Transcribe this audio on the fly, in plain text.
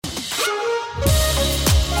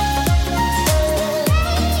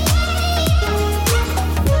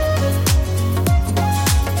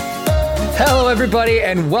everybody,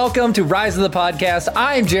 and welcome to Rise of the Podcast.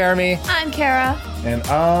 I'm Jeremy. I'm Kara. And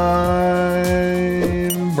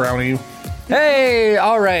I'm Brownie. Hey,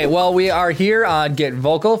 all right. Well, we are here on Get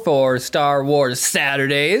Vocal for Star Wars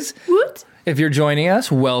Saturdays. Woot. If you're joining us,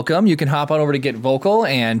 welcome. You can hop on over to Get Vocal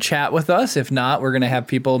and chat with us. If not, we're going to have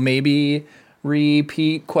people maybe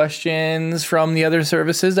repeat questions from the other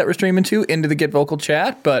services that we're streaming to into the Get Vocal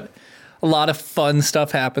chat. But a lot of fun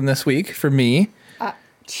stuff happened this week for me.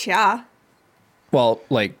 Yeah. Well,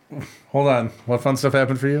 like, Hold on. What fun stuff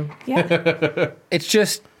happened for you? Yeah. it's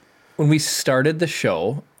just when we started the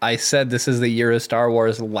show, I said this is the year of Star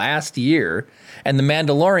Wars last year, and The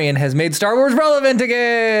Mandalorian has made Star Wars relevant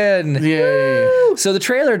again. Yay. So the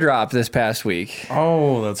trailer dropped this past week,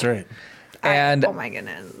 Oh, that's right. and oh my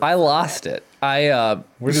goodness. I lost it. We're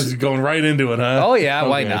just going right into it, huh? Oh yeah,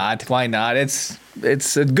 why Okay. not? Why not? It's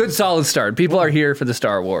a good solid start. People are here for the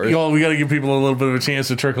Star Wars. Well, we got to give people a little bit of a chance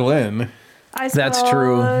to trickle in. I That's suppose,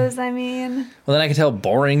 true. I mean, Well, then I can tell a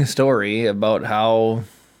boring story about how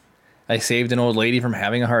I saved an old lady from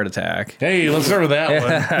having a heart attack. Hey, let's start with that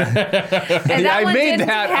one. and that I one made didn't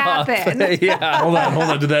that happen. up. Yeah. Hold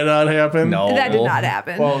on. Did that not happen? No. That did not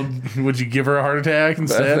happen. Well, would you give her a heart attack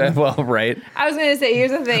instead? Well, right. I was going to say,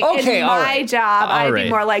 here's the thing. Okay, In all my right. job, All I'd right. be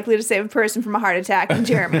more likely to save a person from a heart attack than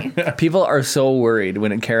Jeremy. People are so worried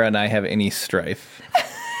when Kara and I have any strife.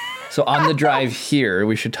 So on the drive here,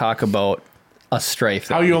 we should talk about a strife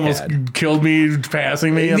that How we you almost had. killed me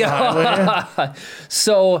passing me on the highway?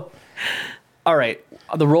 So, all right,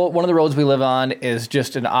 one of the roads we live on is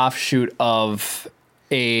just an offshoot of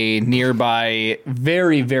a nearby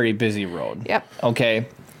very, very busy road. Yep. Okay,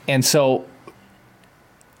 and so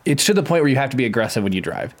it's to the point where you have to be aggressive when you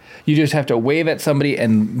drive. You just have to wave at somebody,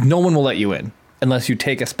 and no one will let you in unless you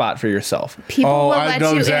take a spot for yourself. People Oh, will I let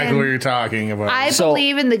know you exactly in. what you're talking about. I So-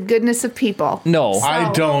 believe in the goodness of people. No.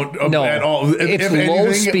 I don't No. at all. It's if low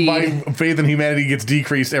anything, speed. my faith in humanity gets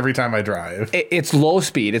decreased every time I drive. It's low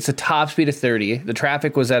speed. It's a top speed of 30. The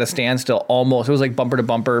traffic was at a standstill almost. It was like bumper to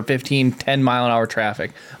bumper, 15, 10 mile an hour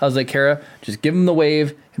traffic. I was like, Kara, just give him the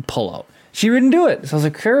wave and pull out. She didn't do it. So I was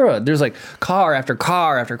like, Kara, there's like car after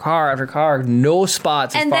car after car after car, no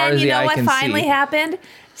spots as And far then as you the know eye what can finally see. happened?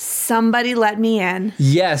 Somebody let me in.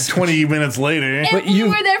 Yes. 20 minutes later. And But we you-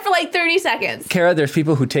 were there for like 30 seconds. Kara, there's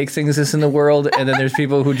people who take things this in the world, and then there's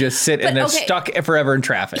people who just sit and But, they're okay. stuck forever in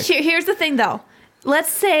traffic. Here's the thing, though. Let's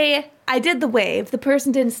say I did the wave. The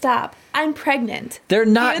person didn't stop. I'm pregnant. They're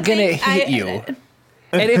not You going to think hit you.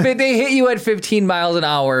 And if they hit you at 15 miles an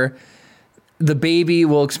hour, the baby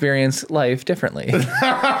will experience life differently.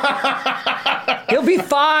 He'll be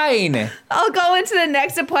fine. I'll go into the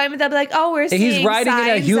next appointment. They'll be like, "Oh, we're He's seeing riding in a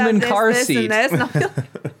signs human of this, car this, seat." And this. And I'll be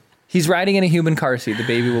like, He's riding in a human car seat. The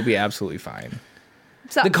baby will be absolutely fine.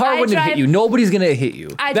 so The car I wouldn't drive- hit you. Nobody's going to hit you.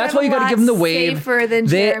 I That's drive why you a got to lot give them the wave. safer than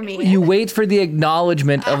Jeremy. You wait for the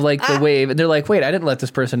acknowledgement of like the wave. And they're like, wait, I didn't let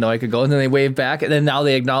this person know I could go. And then they wave back. And then now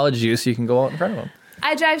they acknowledge you so you can go out in front of them.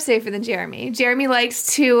 I drive safer than Jeremy. Jeremy likes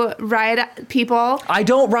to ride people. I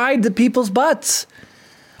don't ride the people's butts.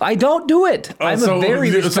 I don't do it. I'm so, a very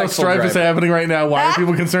so respectful strife is driver. happening right now. Why are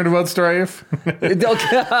people concerned about strife?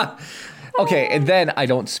 Okay, and then I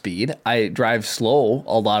don't speed. I drive slow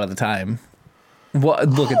a lot of the time. What?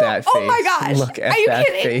 Look at that face. Oh my gosh. Look at Are you that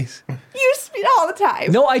kidding? face. You speed all the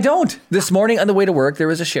time. No, I don't. This morning on the way to work, there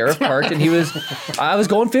was a sheriff parked, and I was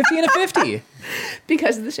going 50 and a 50.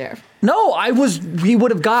 Because of the sheriff. No, he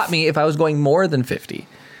would have got me if I was going more than 50.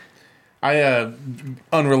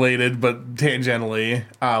 Unrelated, but tangentially,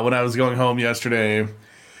 when I was going home yesterday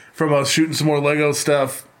from us shooting some more Lego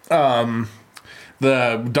stuff, the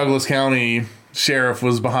Douglas County sheriff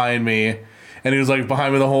was behind me, and he was like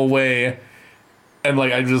behind me the whole way. And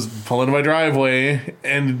like I just pull into my driveway,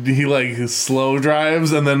 and he like slow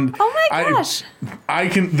drives, and then Oh my gosh. I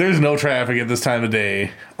can. There's no traffic at this time of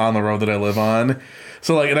day on the road that I live on.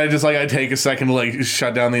 So like, and I take a second to like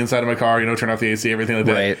shut down the inside of my car, turn off the AC, everything like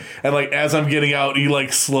that. Right. And like as I'm getting out, he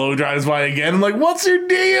like slow drives by again. I'm like, what's your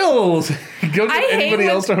deal? Go I get hate anybody when-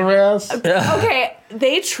 else to harass. Okay,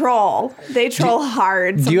 they troll. They troll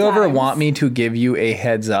hard. Do you ever sometimes. want me to give you a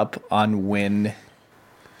heads up on when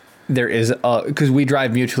there is because we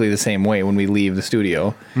drive mutually the same way when we leave the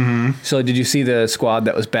studio. Mm-hmm. So did you see the squad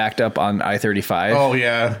that was backed up on I-35? Oh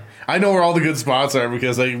yeah. I know where all the good spots are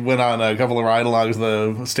because I went on a couple of ride-alongs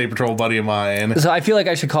with a state patrol buddy of mine. So I feel like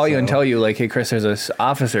I should call you and tell you, like, hey, Chris, there's this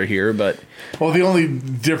officer here, but Well, the only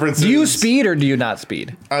difference do is... you speed or do you not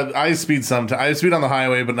speed? I speed sometimes. I speed on the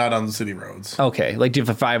highway, but not on the city roads. Okay, like do you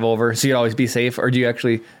have a 5 over so you'd always be safe, or do you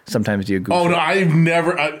actually sometimes do you goof? Oh, no, I've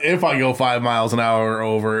never... if I go 5 miles an hour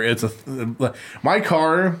over, it's a... my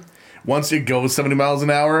car... once it goes 70 miles an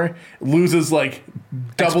hour, it loses like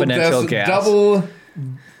Exponential gas.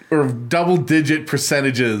 double-digit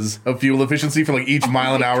percentages of fuel efficiency for like each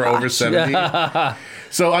mile an hour over 70.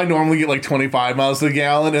 So I normally get like 25 miles to the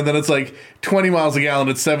gallon, and then it's like 20 miles a gallon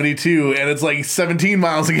at 72, and it's like 17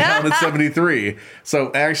 miles a gallon at 73.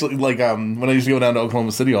 So actually, like when I used to go down to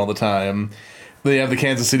Oklahoma City all the time, they have the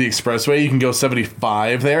Kansas City Expressway. You can go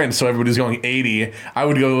 75 there, and so everybody's going 80. I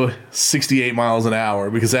would go 68 miles an hour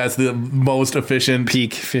because that's the most efficient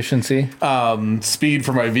Peak efficiency. speed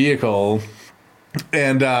for my vehicle.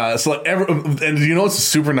 And so like and you know what's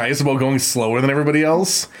super nice about going slower than everybody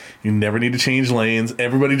else? You never need to change lanes.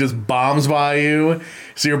 Everybody just bombs by you,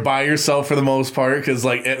 so you're by yourself for the most part. Because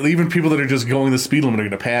like even people that are just going the speed limit are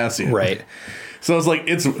going to pass you. Right. So it's like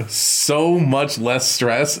it's so much less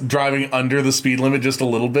stress driving under the speed limit just a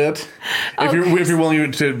little bit. If you're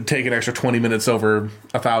willing to take an extra 20 minutes over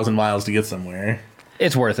 1,000 miles to get somewhere.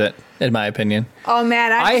 It's worth it, in my opinion. Oh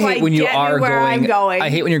man, I hate when you are going. I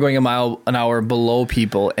hate when you're going a mile an hour below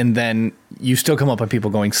people, and then you still come up on people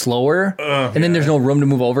going slower, and then there's no room to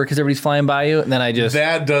move over because everybody's flying by you. And then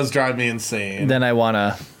that does drive me insane. Then I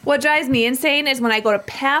wanna. What drives me insane is when I go to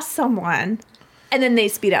pass someone, and then they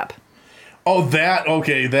speed up. Oh, that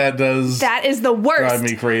does. That is the worst. Drive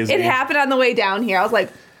me crazy. It happened on the way down here. I was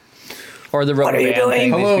like, Or the rubber are you band doing?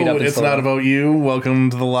 thing. they speed Hello, up and it's slow not down. about you. Welcome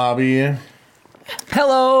to the lobby.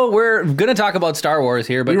 Hello, we're gonna talk about Star Wars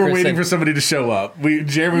here, but We were Chris waiting said- for somebody to show up.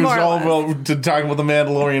 Jeremy was More or all less. about to talk about the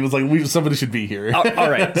Mandalorian. It's like somebody should be here. All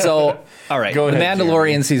right. Go The ahead, Mandalorian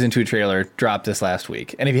Jeremy. season 2 trailer dropped this last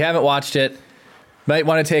week, and if you haven't watched it, might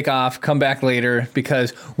want to take off, come back later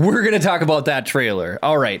because we're gonna talk about that trailer.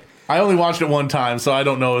 All right. I only watched it one time, so I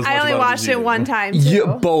don't know as much I only about watched as it you. one time. Too. You,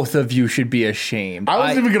 both of you should be ashamed. I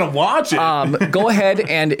wasn't even gonna watch it. Go ahead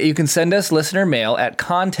and you can send us listener mail at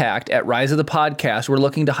contact@Rise of the Podcast. We're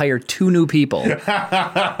looking to hire 2 new people.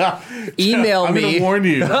 Email I'm me. gonna warn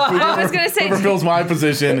you. I was gonna say, Whoever fills my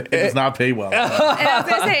position, it does not pay well. and I was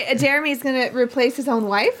gonna say, Jeremy's gonna replace his own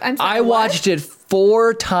wife. I'm sorry, I watched it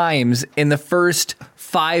 4 times in the first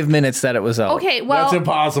 5 minutes that it was out. Okay, well, That's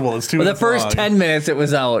impossible. It's too. For the minutes first long. 10 minutes it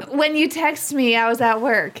was out. when you text me, I was at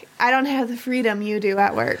work. I don't have the freedom you do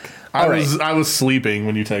at work. I All was sleeping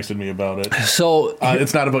when you texted me about it. So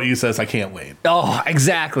It's not about you, sis. I can't wait. Oh,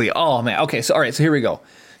 exactly. Oh man. Okay. So all right. So here we go.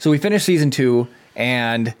 So we finished season 2,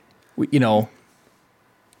 and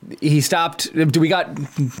he stopped. We got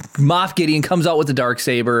Moff Gideon comes out with the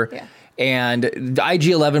Darksaber, Yeah. and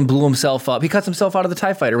IG-11 blew himself up. He cuts himself out of the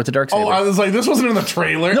TIE fighter with the Darksaber. Oh, I was like, this wasn't in the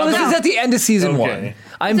trailer. no, this is at the end of season Okay.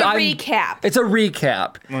 1. It's a recap. It's a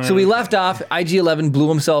recap. So we left off. IG-11 blew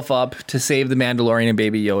himself up to save the Mandalorian and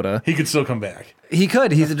Baby Yoda. He could still come back. He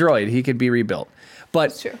could. He's a droid. He could be rebuilt. But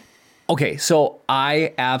It's true. okay, so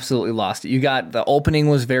I absolutely lost it. You got the opening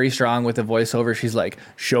was very strong with the voiceover. She's like,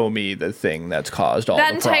 "Show me the thing that's caused all That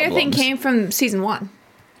the entire thing problems." came from season 1.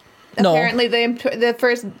 No. Apparently,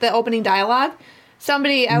 the opening dialogue.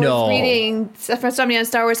 Somebody I No. was reading from somebody on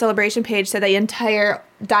Star Wars Celebration page said the entire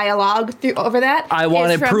dialogue over that. I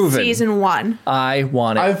want is it from proven. Season 1. I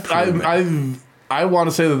want it. I want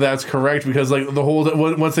to say that that's correct because like the whole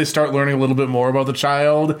once they start learning a little bit more about the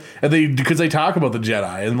child and because they talk about the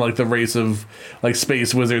Jedi and like the race of like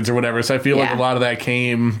space wizards or whatever, so I feel like Yeah. a lot of that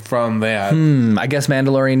came from that. I guess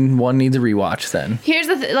Mandalorian 1 needs a rewatch then. Here's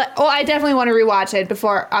the I definitely want to rewatch it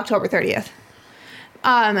before October 30th.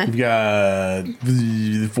 You've got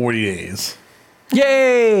 40 days.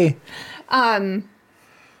 Yay! I don't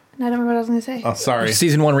remember what I was going to say. Oh, sorry.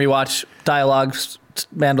 Season 1 rewatch dialogue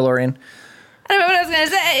Mandalorian. I don't remember what I was going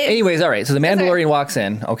to say. Anyways, all right. So the right. Mandalorian walks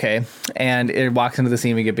in, okay, and it walks into the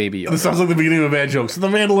scene. We get Baby Yoda. This sounds like the beginning of a bad joke. So the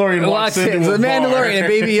Mandalorian walks into So a the bar. Mandalorian and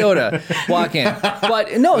Baby Yoda walk in,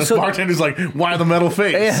 but no. The So bartender's like, why the metal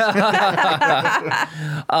face?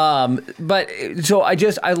 But so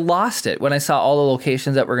I lost it when I saw all the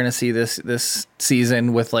locations that we're gonna see this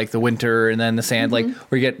season with like the winter and then the sand. Like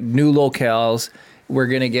we get new locales. We're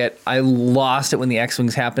gonna get. I lost it when the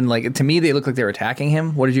X-wings happened. Like to me, they looked like they were attacking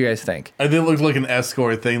him. What did you guys think? I did look like an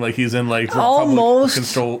escort thing, like he's in like Almost.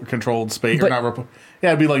 controlled space, But- or not. Yeah,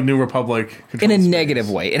 it'd be like New Republic. In controlled a space. negative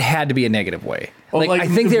way. It had to be a negative way. Oh, Like, I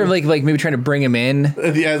think they're like maybe trying to bring him in.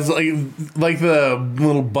 Yeah, it's like the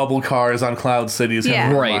little bubble cars on Cloud City is Yeah.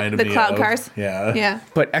 kind of Right. reminded The me cloud of. cars? Yeah. Yeah.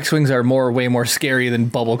 But X-wings are way more scary than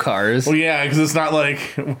bubble cars. Well, yeah, because it's not like,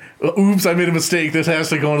 oops, I made a mistake. This has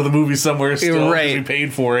to go into the movie somewhere still. 'Cause Right. We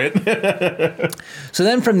paid for it. So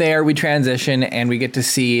then from there we transition and we get to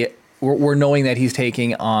see we're knowing that he's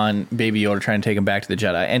taking on Baby Yoda, trying to take him back to the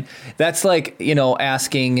Jedi, and that's like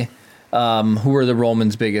asking who are the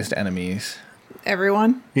Romans' biggest enemies.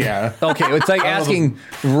 Everyone. Yeah. Okay, it's like asking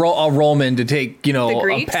a Roman to take, The a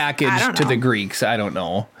Greeks? I package don't to the know. Greeks. I don't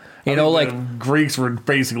know. You I know, think like the Greeks were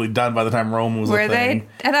basically done by the time Rome was Were a thing.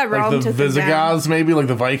 they? I thought Rome like the took them down. Visigoths, maybe like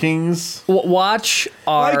the Vikings. watch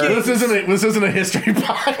our This isn't a history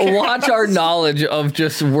podcast. watch our knowledge of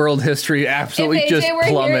just world history absolutely If just AJ were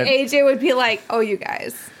plummet. here, AJ would be like, "Oh, you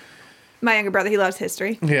guys." My younger brother, he loves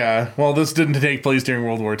history. Yeah. Well, this didn't take place during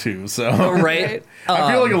World War II, so Right?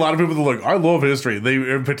 I feel like a lot of people that are like, I love history. They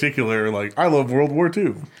in particular are like, I love World War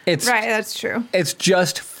II. It's Right, that's true. it's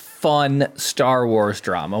just fun Star Wars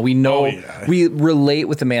drama. We know Oh, yeah. we relate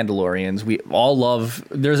with the Mandalorians. We all love.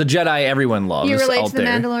 There's a Jedi everyone loves. You relate out to the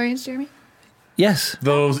there. Mandalorians, Jeremy? Yes.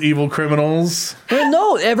 Those evil criminals. Well,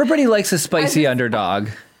 no, everybody likes a spicy underdog.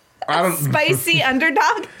 I don't. Spicy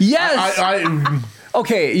underdog? Yes. I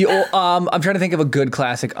Okay. I'm trying to think of a good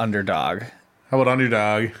classic underdog. how about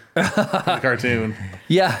Underdog? The cartoon.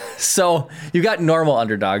 Yeah. So you got normal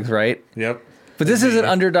underdogs, right? Yep. But this is an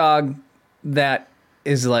underdog that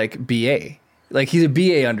is like BA. Like he's a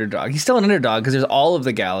BA underdog. He's still an underdog because there's all of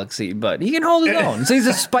the galaxy, but he can hold his own. So he's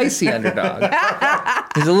a spicy underdog.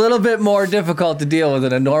 He's a little bit more difficult to deal with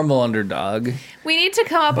than a normal underdog. We need to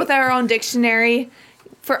come up with our own dictionary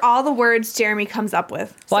for all the words Jeremy comes up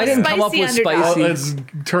with. Well, I didn't come up with underdog. spicy. Well, it's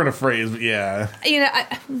turn of phrase, but yeah. You know,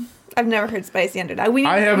 I've never heard spicy underdog.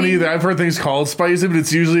 I haven't either. I've heard things called spicy, but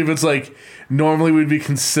it's usually if it's like normally would be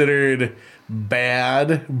considered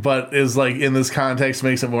bad, but is like in this context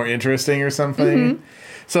makes it more interesting or something.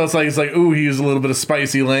 So it's like, ooh, he used a little bit of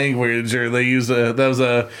spicy language, or they used that was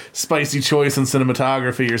a spicy choice in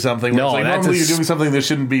cinematography or something. No, It's like that's normally a you're doing something that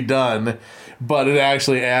shouldn't be done, but it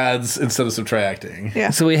actually adds instead of subtracting.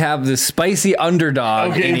 Yeah. So we have the spicy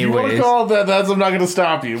underdog, Okay, if you want to anyways. call it that, I'm not going to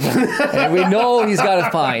stop you. And we know he's got to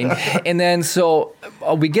find. And then so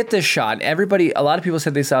we get this shot. Everybody, a lot of people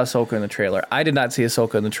said they saw Ahsoka in the trailer. I did not see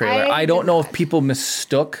Ahsoka in the trailer. I I don't did know not. if people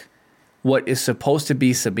mistook what is supposed to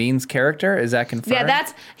be Sabine's character. Is that confirmed? Yeah,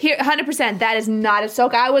 that's here 100%. That is not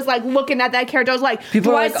Ahsoka. I was like looking at that character. I was like,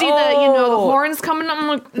 People do are I like, see the "Oh." horns coming? I'm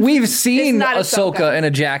like, We've seen not Ahsoka in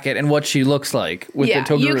a jacket and what she looks like with yeah,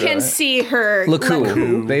 the Togruta. you can see her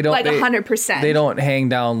Laku. They don't like they- 100%. They don't hang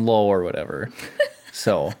down low or whatever.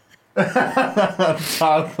 So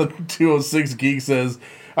Todd, the 206 Geek says,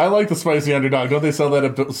 I like the spicy underdog. Don't they sell that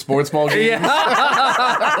at sports ball games?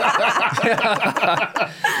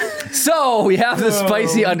 So we have the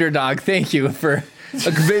spicy underdog. Thank you for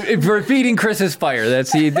feeding Chris's fire.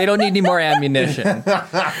 They don't need any more ammunition.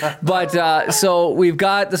 But so we've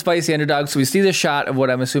got the spicy underdog. So we see the shot of what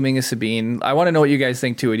I'm assuming is Sabine. I want to know what you guys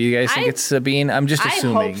think too. Do you guys think it's Sabine? I'm just I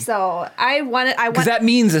assuming. hope so. I want. Because that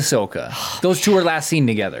means Ahsoka. Those two were last seen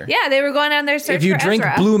together. Yeah, they were going on their search If you for drink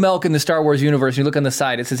Ezra. blue milk in the Star Wars universe, you look on the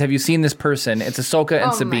side, it says, have you seen this person? It's Ahsoka and Oh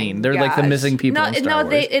my Sabine. They're like the gosh. missing people in Star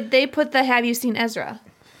Wars. They put the Have You Seen Ezra?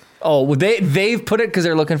 Oh, well, they've put it because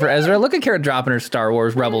they're looking for Ezra. Look at Kara dropping her Star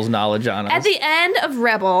Wars Rebels knowledge on us. At the end of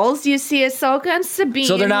Rebels, you see Ahsoka and Sabine.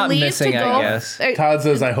 So they're not leave missing, to I go, guess. Todd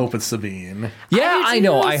says, I hope it's Sabine. Yeah, I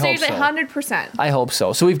know. I hope so. 100%. I hope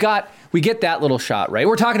so. So we get that little shot, right?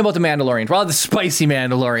 We're talking about the Mandalorian. We're all the spicy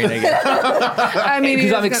Mandalorian again. I mean,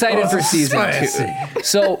 Because I'm excited for season Spicy. 2.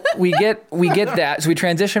 So we get that. So we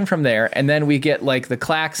transition from there, and then we get like the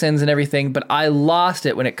klaxons and everything. But I lost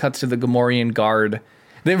it when it cuts to the Gamorrean guard.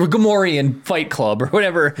 They were Gamorrean Fight Club or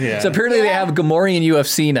whatever. Yeah. So apparently they have Gamorrean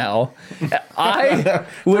UFC now. I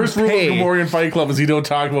would First rule of pay Gamorrean Fight Club is you don't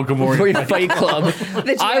talk about Gamorrean Gamorrean Fight Club.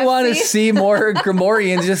 The I want to GFC. see more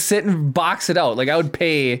Gamorreans just sit and box it out. Like I would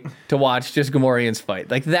pay to watch just Gamorreans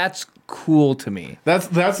fight. Like that's cool to me.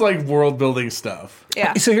 That's like world building stuff.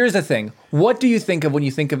 Yeah. So here's the thing. What do you think of when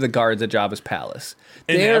you think of the guards at Jabba's palace?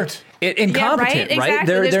 They're Inept. Yeah, incompetent, right? right? Exactly.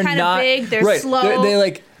 They're They're kinda not big, they're right. slow,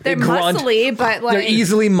 They They're grunt. muscly, but like They're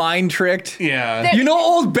easily mind tricked. Yeah. You know,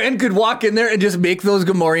 old Ben could walk in there and just make those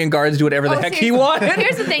Gamorrean guards do whatever the heck he seriously. wanted.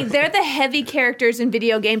 Here's the thing: they're the heavy characters in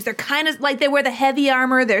video games. They're kind of like they wear the heavy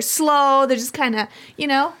armor. They're slow. They're just kind of, you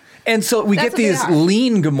know. And so we That's get what they these are.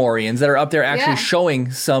 lean Gamorreans that are up there actually Yeah.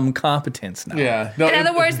 showing some competence now. Yeah. No, In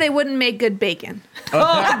other words, they wouldn't make good bacon.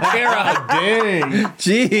 Oh, Kara. dang.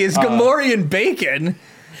 Jeez, Gamorrean bacon.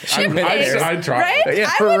 I'd try. Right? Yeah,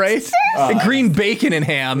 I would right. too. Green bacon and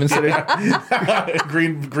ham instead of.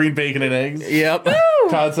 green bacon and eggs. Yep.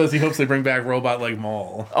 Todd says he hopes they bring back robot like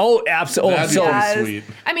Maul. Oh, absolutely. That'd be So, pretty Yes. sweet.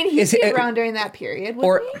 I mean, he'd Is be it- around during that period.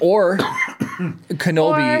 or wouldn't he?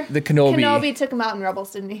 Kenobi, Or the Kenobi. Kenobi took him out in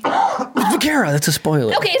Rebels, didn't he? Kara, that's a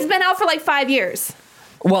spoiler. Okay, it's been out for like 5 years.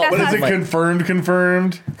 Well, That's But is not- it confirmed?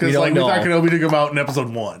 We Because don't like we thought know. Kenobi took him out in episode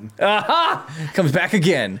 1. comes back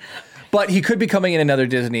again. But he could be coming in another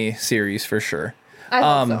Disney series for sure. I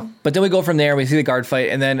hope so. But then we go from there. We see the guard fight,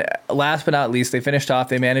 and then last but not least, they finished off.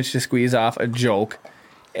 They managed to squeeze off a joke,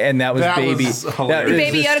 and that was That Baby. was That hilarious. was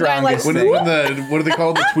Baby the Yoda going like, strongest When, thing. when what are they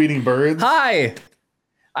called? The tweeting birds? Hi.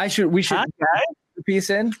 We should Hi, put the earpiece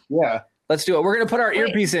in. Yeah. Let's do it. We're gonna put our Wait.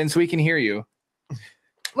 earpiece in so we can hear you.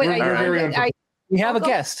 Wait, We're are very you, unprepared. are you, We have a Go.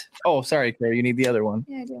 guest. Oh, sorry, Claire. You need the other one.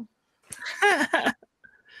 yeah, I do.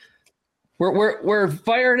 We're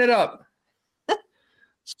firing it up.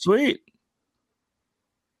 Sweet.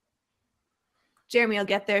 Jeremy will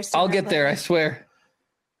get there. sooner I'll or get there. I later. swear.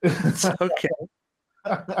 Okay.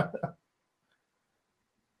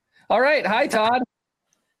 All right. Hi, Todd.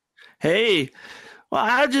 Hey. Well,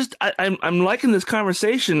 I'm liking this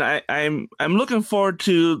conversation. I'm looking forward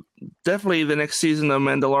to definitely the next season of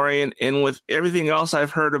Mandalorian, and with everything else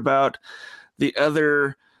I've heard about the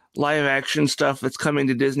other live action stuff that's coming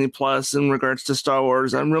to Disney Plus in regards to Star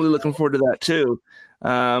Wars, I'm really looking forward to that too.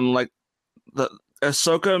 Like the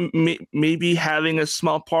Ahsoka maybe having a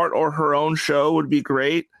small part or her own show would be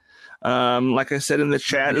great. Like I said in the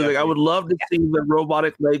chat, like I would love to see the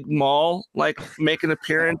robotic leg Maul like make an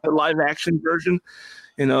appearance, the live action version.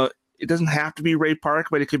 You know, it doesn't have to be Ray Park,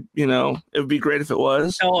 but it could. You know, it would be great if it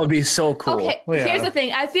was. Oh, it'd be so cool. Okay, Yeah. here's the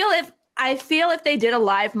thing. I feel if they did a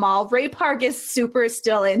live Maul, Ray Park is super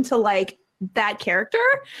still into like that character.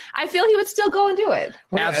 I feel he would still go and do it.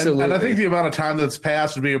 Absolutely. And I think the amount of time that's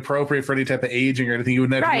passed would be appropriate for any type of aging or anything. You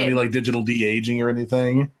wouldn't have to do Right. any like digital de-aging or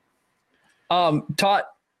anything. Todd,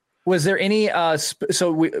 was there any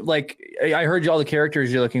so we like I heard all the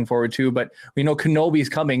characters you're looking forward to, but we know Kenobi's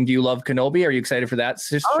coming. Do you love Kenobi? Are you excited for that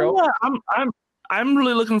show? Oh yeah, I'm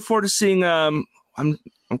really looking forward to seeing. I'm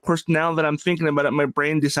of course now that I'm thinking about it, my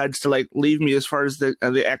brain decides to like leave me as far as the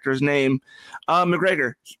actor's name.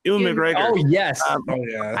 McGregor, Ewan Ewan- McGregor. Oh yes. Oh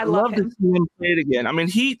yeah. I I'd love love to him. see him play it again. I mean,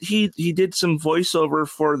 he did some voiceover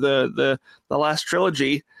for the last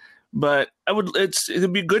trilogy, but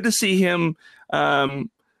it'd be good to see him. I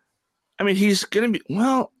mean, he's gonna be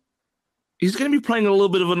playing a little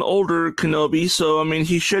bit of an older Kenobi, so I mean,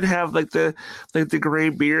 he should have like the gray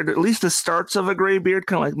beard, at least the starts of a gray beard,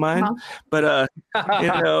 kind of like mine. Uh-huh. But you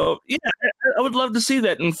know, yeah, I would love to see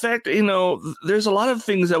that. In fact, you know, there's a lot of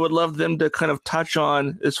things I would love them to kind of touch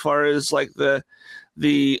on as far as like the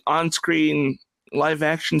on-screen live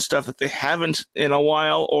action stuff that they haven't in a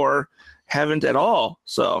while or haven't at all.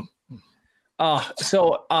 So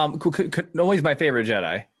Kenobi's my favorite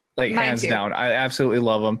Jedi, like Mine hands too. down. I absolutely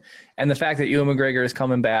love him, and the fact that Ewan McGregor is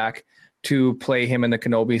coming back to play him in the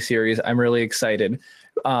Kenobi series, I'm really excited.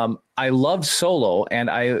 I loved Solo, and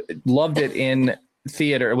I loved it in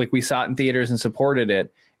theater. Like we saw it in theaters and supported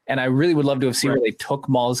it, and I really would love to have seen where they took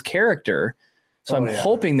Maul's character. So I'm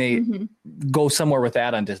hoping they Mhm. go somewhere with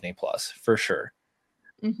that on Disney Plus for sure.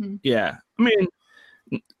 Mhm. yeah, I mean,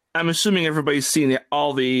 I'm assuming everybody's seen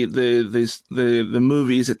all the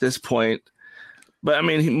movies at this point. But I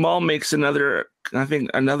mean, Maul makes another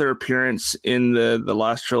appearance in the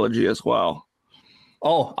last trilogy as well.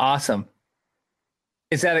 Oh, awesome!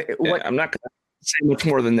 Is that what? Yeah, I'm not going to say much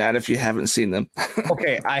more than that if you haven't seen them.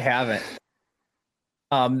 Okay, I haven't.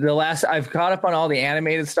 I've caught up on all the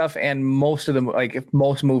animated stuff and most of them, like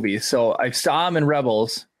most movies. So I saw them in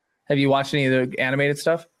Rebels. Have you watched any of the animated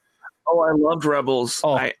stuff? Oh, I loved Rebels.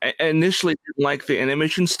 Oh. I initially didn't like the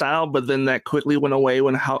animation style, but then that quickly went away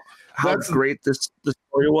when how great the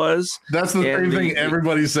story was. That's the Yeah, same thing the-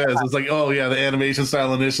 everybody says. It's like, oh yeah, the animation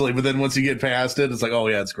style initially, but then once you get past it, it's like, oh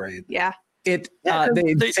yeah, it's great. Yeah. It Yeah, 'cause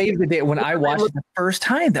they saved the day when I watched it the first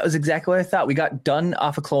time. That was exactly what I thought. We got done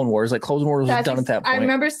off of Clone Wars. Like Clone Wars was done at that I point.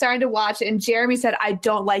 remember starting to watch it, and Jeremy said, I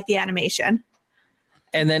don't like the animation.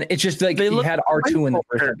 And then it's just like They you look had R2 in the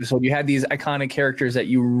first like- episode. You had these iconic characters that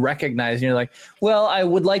you recognize, and you're like, well, I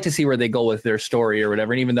would like to see where they go with their story or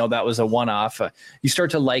whatever. And even though that was a one-off, you start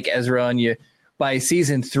to like Ezra, and by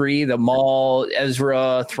season 3, the Maul,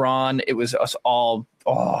 Ezra, Thrawn, it was us all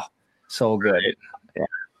so good. Right. Yeah.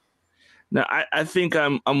 Now, I think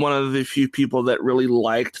I'm one of the few people that really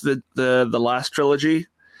liked the last trilogy.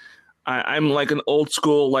 I'm like an old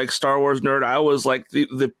school like Star Wars nerd. I was like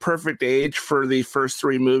the perfect age for the first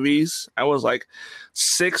 3 movies. I was like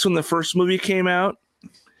 6 when the first movie came out.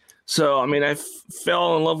 So I mean, I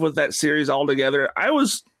fell in love with that series altogether. I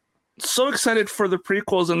was so excited for the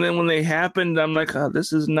prequels, and then when they happened, I'm like, oh,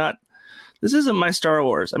 this isn't my Star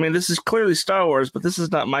Wars. I mean, this is clearly Star Wars, but this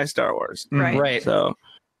is not my Star Wars. Right. So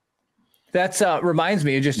That's reminds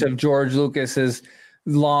me just of George Lucas's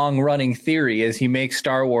long-running theory is he makes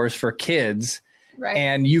Star Wars for kids, Right.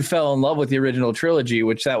 and you fell in love with the original trilogy,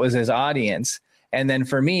 which that was his audience. And then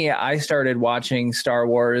for me, I started watching Star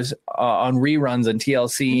Wars on reruns on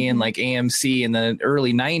TLC and like AMC in the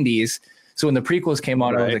early 90s. So when the prequels came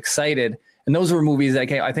out, I was Right. excited. And those were movies that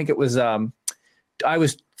came, I think it was, I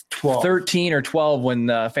was 13 or 12 when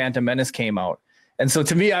the Phantom Menace came out. And so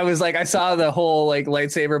to me, I was like, I saw the whole like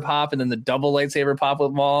lightsaber pop and then the double lightsaber pop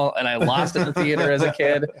with Maul, and I lost it in the theater as a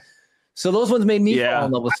kid. So those ones made me fall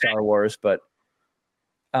in love with Star Wars. But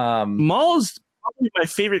Maul is probably my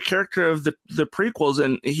favorite character of the prequels,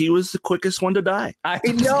 and he was the quickest one to die. I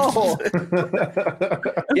know.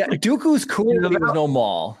 Yeah, Dooku's cool, but he was no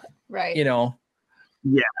Maul. Right. You know.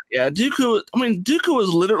 Yeah, Dooku. I mean, Dooku was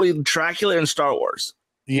literally Dracula in Star Wars.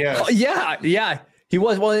 Yes. Oh, yeah. He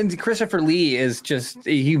was. Well, and Christopher Lee is just,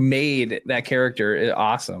 he made that character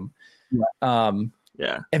awesome.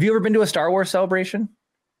 Yeah. Have you ever been to a Star Wars celebration?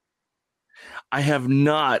 I have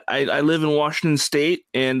not. I live in Washington State,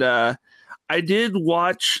 and I did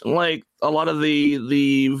watch like a lot of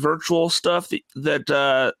the virtual stuff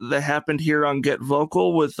that happened here on Get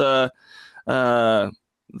Vocal with their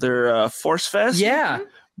Force Fest. Yeah.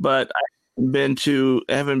 But I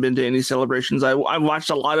haven't been to any celebrations. I watched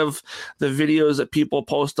a lot of the videos that people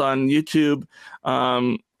post on YouTube.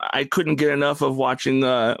 I couldn't get enough of watching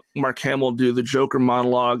Mark Hamill do the Joker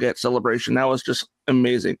monologue at Celebration. That was just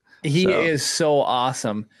amazing. He is so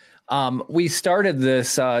awesome. We started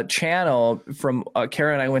this channel from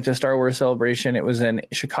Kara and I went to Star Wars Celebration. It was in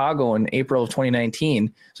Chicago in April of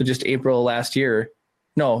 2019. So just April last year.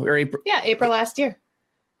 No, or April. Yeah, April last year.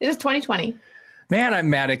 It was 2020. Man, I'm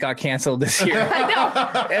mad it got canceled this year. I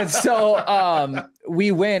know. And so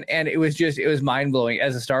we went, and it was mind blowing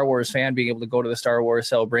as a Star Wars fan, being able to go to the Star Wars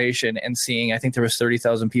Celebration and seeing, I think there was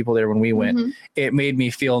 30,000 people there when we went. Mm-hmm. It made me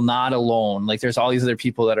feel not alone. Like there's all these other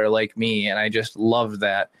people that are like me. And I just loved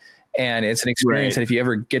that. And it's an experience that if you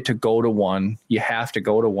ever get to go to one, you have to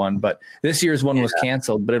go to one. But this year's one was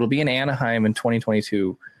canceled, but it'll be in Anaheim in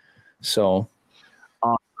 2022. So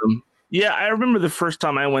awesome. Yeah, I remember the first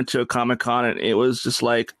time I went to a Comic-Con, and it was just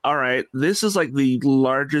like, all right, this is like the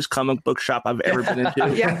largest comic book shop I've ever been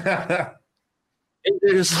into. Yeah.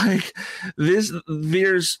 There's like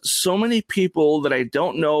there's so many people that I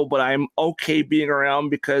don't know, but I'm okay being around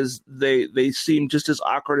because they seem just as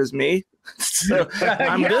awkward as me. So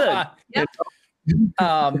I'm good. Yeah.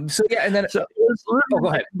 So yeah, and then So it's literally go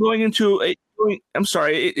ahead. going into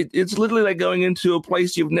it's literally like going into a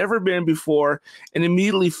place you've never been before and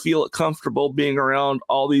immediately feel comfortable being around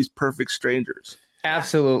all these perfect strangers.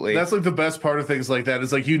 Absolutely. That's like the best part of things like that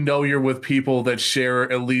is like, you're with people that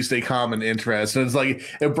share at least a common interest. And it's like,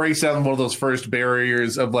 it breaks down one of those first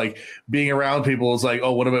barriers of like being around people. It's like,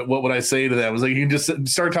 oh, what would I say to them? It's like, you can just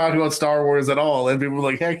start talking about Star Wars at all. And people are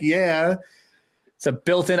like, heck yeah. It's a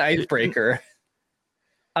built-in icebreaker.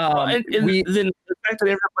 And then the fact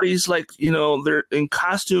that everybody's like, they're in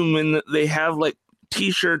costume and they have like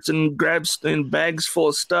T-shirts and grabs and bags full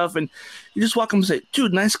of stuff, and you just walk up and say,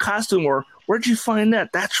 "Dude, nice costume," or "Where'd you find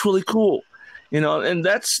that? That's really cool." And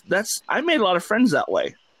that's I made a lot of friends that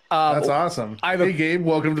way. That's awesome. Hey, Gabe,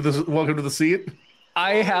 welcome to the seat.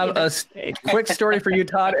 I have a quick story for you,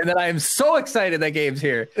 Todd, and then I am so excited that Gabe's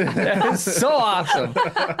here. That is so awesome.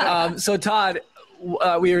 So Todd,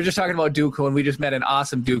 we were just talking about Dooku, and we just met an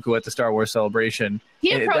awesome Dooku at the Star Wars Celebration.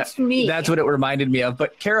 He approached me. That's what it reminded me of.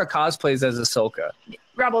 But Kara cosplays as Ahsoka.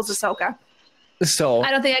 Rebels Ahsoka. So I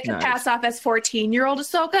don't think I can pass off as 14-year-old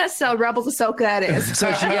Ahsoka, so Rebels Ahsoka that is.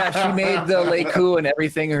 So she made the Leiku and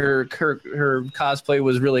everything. Her cosplay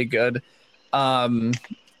was really good.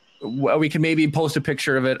 We can maybe post a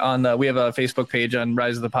picture of it on we have a Facebook page on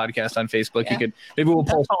Rise of the Podcast on Facebook. Yeah. Maybe we'll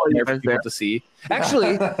post it there for people to see.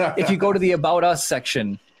 Actually, if you go to the About Us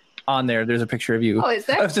section on there's a picture of you. Oh, is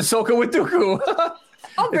there? It's Ahsoka with Dooku.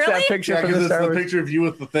 Oh, It's really? that picture Yeah, from because the it's Star the Wars. picture of you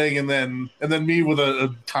with the thing, and then me with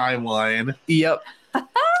a timeline. Yep. All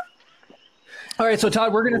right, so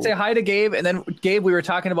Todd, we're going to say hi to Gabe, and then Gabe, we were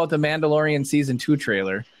talking about the Mandalorian Season 2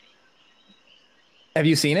 trailer. Have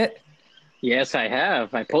you seen it? Yes, I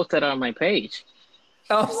have. I posted it on my page.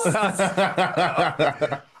 Oh,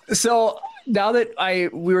 so now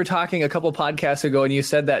that we were talking a couple podcasts ago, and you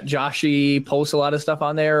said that Joshy posts a lot of stuff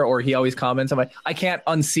on there, or he always comments on I can't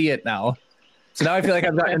unsee it now. So now I feel like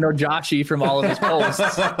I've gotten to know Joshy from all of his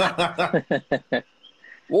posts.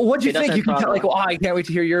 Well, what'd you think? You can tell, like, I can't wait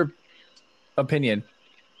to hear your opinion.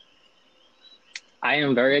 I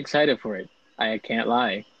am very excited for it. I can't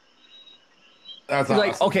lie. That's He's awesome.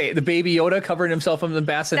 like, okay, the Baby Yoda covering himself in the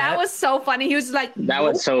bassinet. That was so funny. He was like, That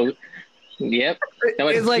was so. Yep, that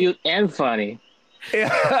was It's like- cute and funny.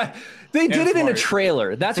 Yeah. They did it in a smart.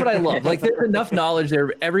 trailer. That's what I love. Like, there's enough knowledge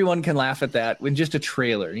there. Everyone can laugh at that in just a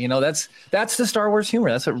trailer. That's the Star Wars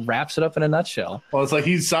humor. That's what wraps it up in a nutshell. Well, it's like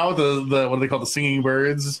he saw the what do they call the singing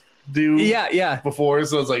birds do Yeah. before,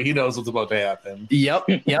 so it's like he knows what's about to happen. Yep.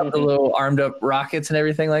 The little armed up rockets and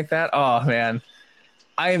everything like that. Oh man,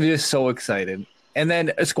 I am just so excited. And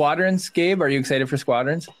then Squadrons, Gabe, are you excited for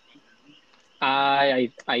Squadrons? I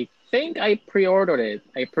think I pre-ordered it.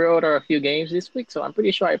 I pre-ordered a few games this week, so I'm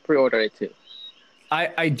pretty sure I pre-ordered it too.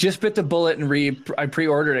 I just bit the bullet and I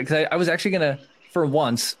pre-ordered it because I was actually gonna, for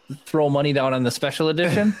once, throw money down on the special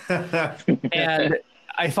edition, and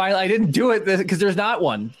I didn't do it because there's not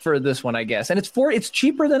one for this one, I guess, and it's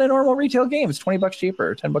cheaper than a normal retail game. It's $20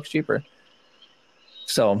 cheaper, $10 cheaper.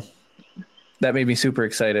 So that made me super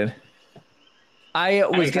excited.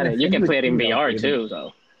 You can play it in VR too,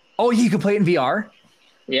 though. Oh, you can play it in VR?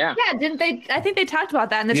 Yeah. Yeah, didn't they? I think they talked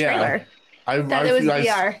about that in the trailer. That it was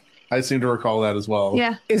VR. I seem to recall that as well.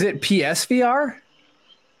 Yeah. Is it PSVR?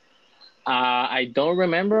 I don't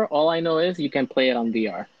remember. All I know is you can play it on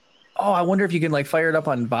VR. Oh, I wonder if you can like fire it up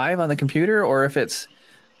on Vive on the computer, or if it's.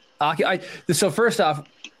 So first off,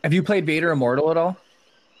 have you played Vader Immortal at all?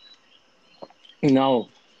 No,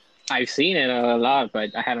 I've seen it a lot,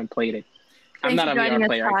 but I haven't played it. I'm not a VR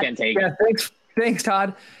player. I can't take it. Thanks,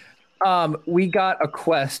 Todd. We got a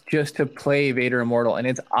quest just to play Vader Immortal, and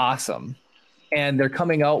it's awesome. And they're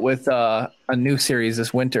coming out with a new series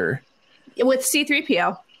this winter With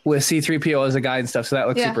C-3PO. with C-3PO as a guy and stuff. So that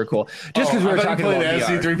looks super cool. Just because we were talking about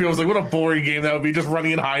VR. C-3PO, I was like, what a boring game that would be, just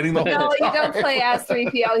running and hiding the whole No, time. you don't play as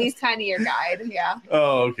 3PO. He's kind of your guide. Yeah.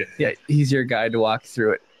 Oh, okay. Yeah, he's your guide to walk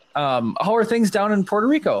through it. How are things down in Puerto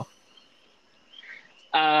Rico?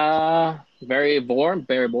 Very boring.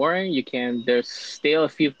 There's still a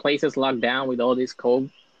few places locked down with all this cold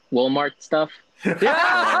Walmart stuff.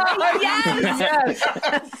 Yes.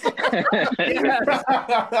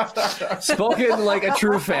 Spoken like a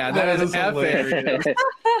true fan. That is epic. hilarious.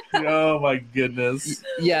 Oh my goodness.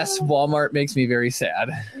 Yes, Walmart makes me very sad.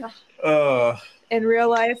 In real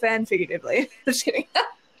life and figuratively. Just kidding.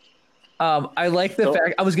 I like the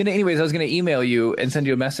fact I was gonna email you and send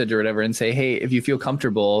you a message or whatever and say, hey, if you feel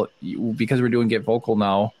comfortable, because we're doing Get Vocal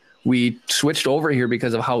now, we switched over here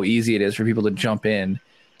because of how easy it is for people to jump in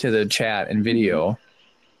to the chat and video,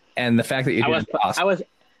 and the fact that you did awesome.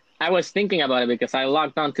 I was thinking about it because I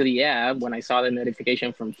logged onto the app when I saw the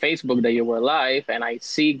notification from Facebook that you were live, and I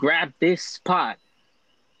see grab this spot,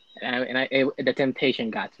 and the temptation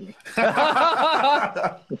got to me.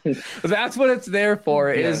 That's what it's there for.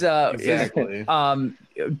 Exactly.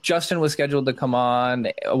 Justin was scheduled to come on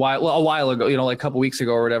a while ago, like a couple weeks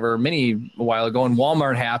ago or whatever, a while ago, and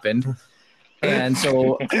Walmart happened, and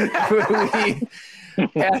so we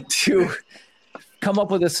had to come up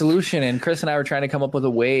with a solution, and Chris and I were trying to come up with a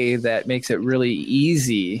way that makes it really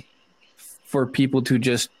easy for people to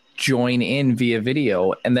just join in via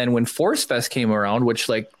video. And then when Force Fest came around, which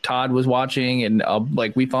like Todd was watching, and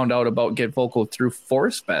like we found out about Get Vocal through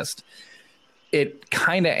Force Fest, it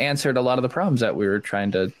kind of answered a lot of the problems that we were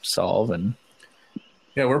trying to solve. And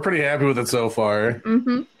yeah, we're pretty happy with it so far.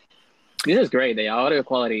 Mm-hmm. This is great. The audio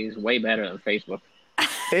quality is way better than Facebook.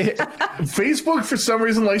 Facebook, for some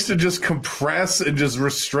reason, likes to just compress and just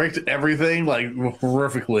restrict everything like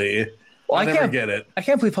horrifically. Well, I never get it. I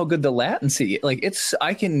can't believe how good the latency. Like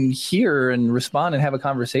I can hear and respond and have a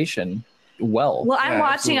conversation well. Well, I'm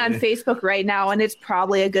watching on Facebook right now, and it's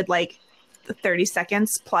probably a good 30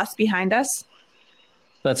 seconds plus behind us.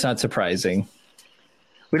 That's not surprising.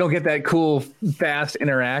 We don't get that cool, fast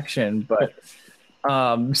interaction, but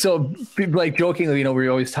so like jokingly, we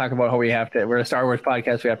always talk about how we're a Star Wars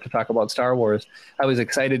podcast. We have to talk about Star Wars. I was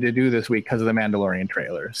excited to do this week because of the Mandalorian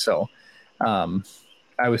trailer. So,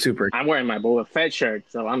 I was super excited. I'm wearing my Boba Fett shirt,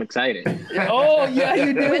 so I'm excited. Oh yeah,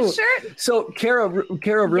 you do. Which shirt? So Kara ruined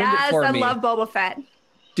it for me. Yes, I love Boba Fett.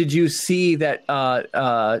 Did you see that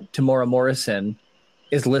Tamora Morrison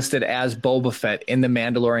is listed as Boba Fett in the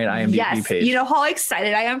Mandalorian IMDb page? You know how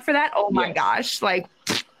excited I am for that? Oh my gosh.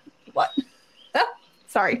 What?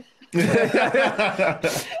 Sorry.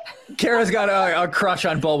 Kara's got a crush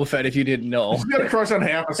on Boba Fett, if you didn't know. She's got a crush on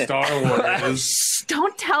half of Star Wars.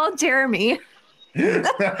 Don't tell Jeremy.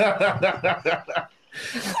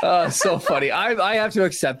 So funny. I have to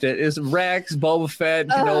accept it. It's Rex, Boba Fett,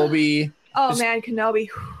 Kenobi. Oh man, Kenobi.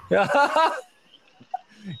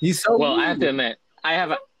 He's so well. I have to admit, I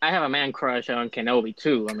have a man crush on Kenobi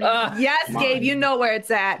too. I mean, yes, Gabe, you know where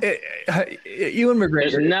it's at. Ewan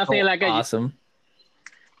McGregor. There's nothing like awesome.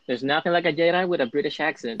 There's nothing like a Jedi with a British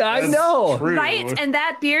accent. I know, true. Right? And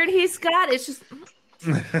that beard he's got, it's just.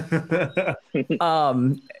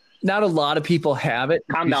 Not a lot of people have it.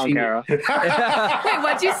 Calm down, Kara. Wait,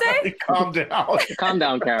 what'd you say? Calm down. Calm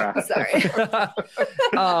down, Kara. Sorry.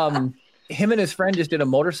 Him and his friend just did a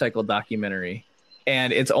motorcycle documentary,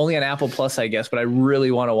 and it's only on Apple Plus, I guess. But I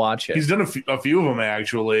really want to watch it. He's done a few of them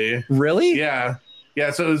actually. Really? Yeah.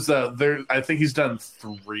 So it was there. I think he's done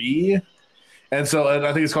 3, and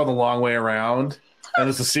I think it's called The Long Way Around, and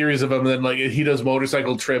it's a series of them. And then like he does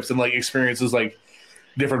motorcycle trips and like experiences like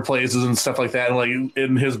different places and stuff like that. And like,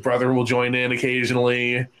 and his brother will join in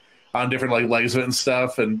occasionally on different like legs of it and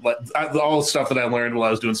stuff, and like all the stuff that I learned while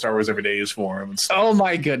I was doing Star Wars Every Day is for him and stuff. Oh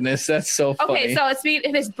my goodness, that's so funny. Okay, so it's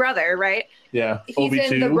his brother, right? Yeah, He's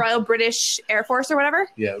OB2. in the Royal British Air Force or whatever.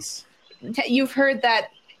 Yes. You've heard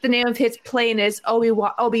that the name of his plane is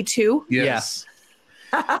OB2. Yes.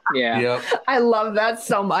 Yeah. Yep. I love that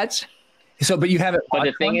so much. So, but you haven't. But the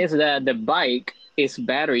watched thing one? is that the bike is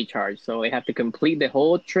battery charged, so we have to complete the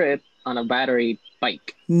whole trip on a battery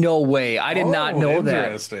bike. No way! I did not know that.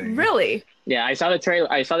 Interesting. Really? Yeah, I saw the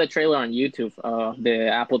trailer. I saw the trailer on YouTube, the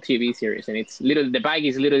Apple TV series, and it's literally the bike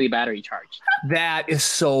is literally battery charged. That is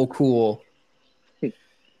so cool.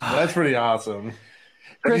 That's pretty awesome.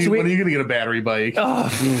 Chris, when are you gonna get a battery bike? Oh,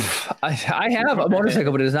 I have a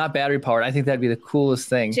motorcycle, but it is not battery powered. I think that'd be the coolest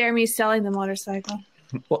thing. Jeremy's selling the motorcycle.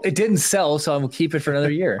 Well, it didn't sell, so I'm gonna keep it for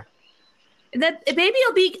another year. That maybe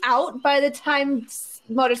it'll be out by the time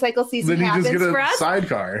motorcycle season Then you happens just get for a us.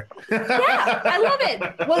 sidecar. Yeah, I love it.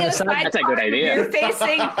 We'll get a That's a good idea. You're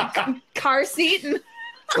facing car seat. And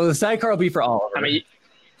Well, the sidecar will be for all. I mean,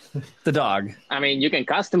 The dog. you can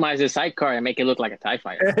customize the sidecar and make it look like a TIE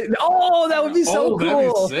fighter. Oh, that would be so that'd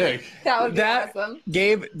cool. be sick. that would be That- awesome.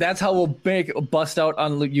 Gabe, that's how we'll bust out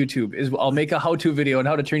on YouTube. Is I'll make a how-to video on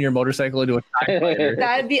how to turn your motorcycle into a TIE fighter.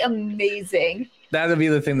 That'd be amazing. That'd be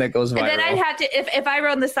the thing that goes viral. And then I'd have to, if I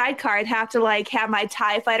rode in the sidecar, I'd have to like have my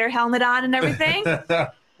TIE fighter helmet on and everything.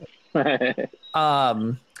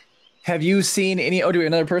 Have you seen any? Oh, do we have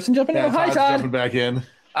another person jumping in? Yeah, Oh, hi, Todd's Todd. jumping back in.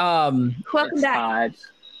 Welcome back.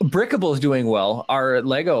 Brickable's doing well. Our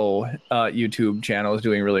Lego YouTube channel is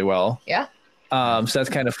doing really well. Yeah. So that's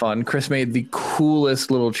kind of fun. Chris made the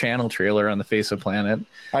coolest little channel trailer on the face of the planet.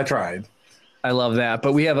 I tried. I love that.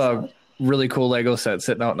 But we have a really cool Lego set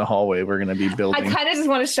sitting out in the hallway. We're going to be I building. kind of just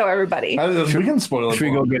want to show everybody. We can spoil it. Should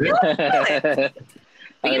we go get it?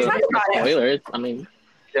 We can talk about it. Spoilers. I mean,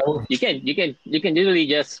 you can literally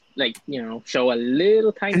just like show a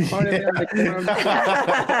little tiny part of it on the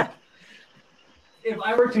corner. If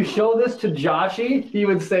I were to show this to Joshy, he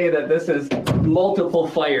would say that this is multiple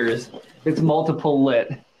fires. It's multiple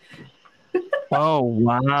lit. Oh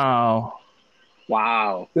wow!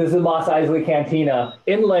 Wow, This is Mos Eisley Cantina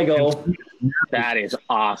in Lego. that is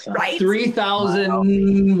awesome. Right?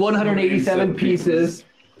 3,187 pieces.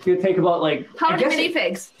 It's going to take about like... How I many guess-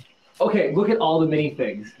 minifigs? Okay, look at all the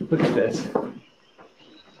minifigs. Look at this.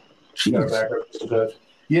 Jeez.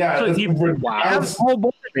 Yeah. So it's- you have a whole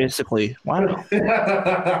board basically. Wow.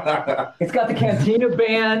 It's got the Cantina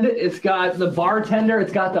band. It's got the bartender.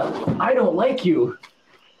 It's got the I don't like you.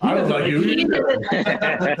 I don't like you.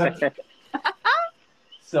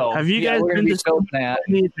 So Have you guys we're gonna been be to filming that?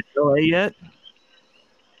 LA yet?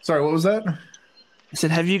 Sorry, what was that? I said,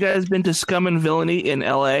 have you guys been to Scum and Villainy in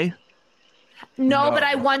LA? No, No. but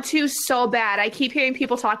I want to so bad. I keep hearing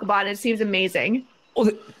people talk about it. It seems amazing. Oh,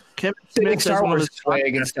 the Kevin big Smith Star does one of Wars his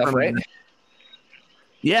swag and stuff, right?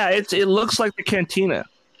 Yeah, it looks like the cantina.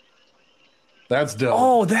 That's dope.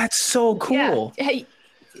 Oh, that's so cool. Yeah. Hey,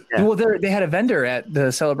 Yeah. Well, they had a vendor at the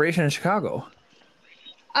celebration in Chicago.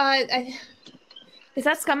 is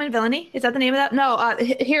that Scum and Villainy? Is that the name of that? No,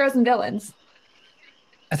 Heroes and Villains.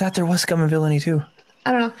 I thought there was Scum and Villainy too.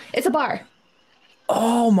 I don't know. It's a bar.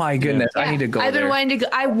 Oh my goodness, I Yeah. need to go I've been there. wanting to go.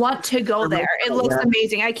 I want to go there. It looks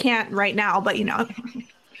amazing. I can't right now, but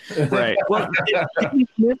Right. Well, Kevin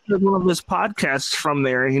Smith does one of his podcasts from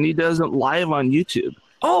there, and he does it live on YouTube.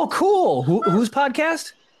 Oh, cool. Whose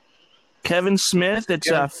podcast? Kevin Smith, it's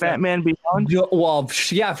Fat Man Beyond. Well,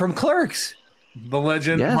 yeah, from Clerks. The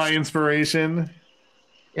legend, Yes. my inspiration.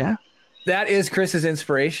 Yeah. That is Chris's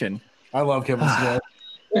inspiration. I love Kevin Smith.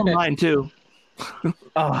 Well, mine too.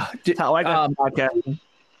 That's How I got the podcast.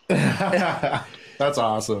 That's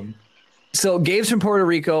awesome. So Gabe's from Puerto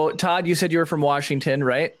Rico. Todd, you said you were from Washington,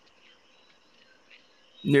 right?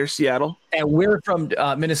 Near Seattle. And we're from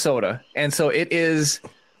Minnesota. And so it is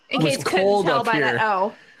in It was case couldn't cold tell up by here. that.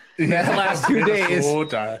 Oh, the last 2 days.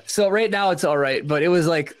 Minnesota. So right now it's all right, but it was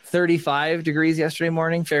like 35 degrees yesterday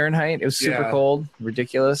morning Fahrenheit. It was super Yeah. cold,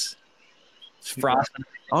 ridiculous. It's frosting.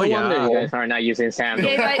 Oh No wonder you yeah. guys are not using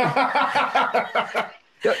sandals. Gabe,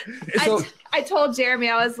 So I told Jeremy,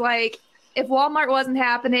 I was like, if Walmart wasn't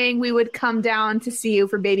happening, we would come down to see you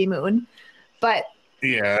for Baby Moon. But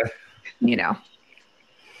Yeah.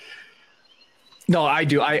 No, I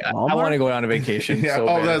do. I want to go on a vacation. Yeah. so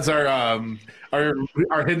Oh, bad. that's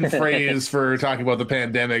our hidden phrase for talking about the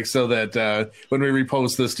pandemic, so that when we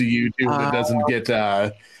repost this to YouTube, it doesn't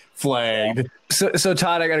get flagged. So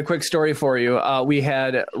Todd, I got a quick story for you. We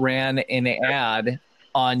had ran an ad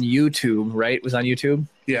on YouTube, right? It was on YouTube,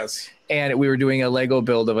 Yes. and we were doing a Lego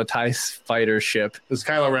build of a TIE fighter ship, It's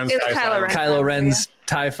Kylo Ren's. It was TIE Kylo Fighter. Ren. Kylo Ren's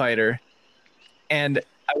TIE fighter, and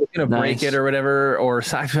I was gonna break Nice. it or whatever. Or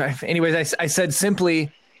anyways, I said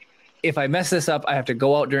simply, if I mess this up, I have to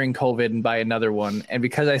go out during COVID and buy another one. And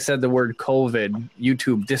because I said the word COVID,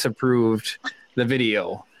 YouTube disapproved the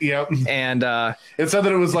video, Yep. and It said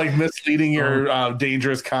that it was like misleading your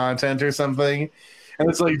dangerous content or something, and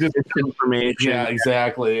it's like just Information. yeah,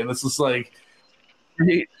 exactly. And it's just like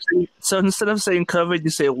So instead of saying COVID, you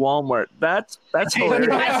say Walmart. That's hilarious.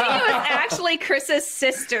 I think it was actually Chris's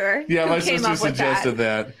sister yeah, who my came sister up with suggested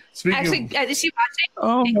that. that. Speaking Actually, of, is she watching?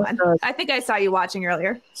 Oh Hang my on. God. I think I saw you watching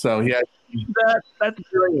earlier. so yeah, That's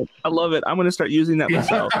brilliant. I love it. I'm going to start using that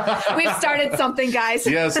myself. We've started something, guys.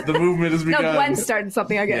 yes, the movement has No, begun. Gwen started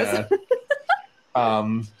something, I guess.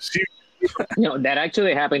 Yeah. She That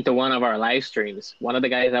actually happened to one of our live streams. One of the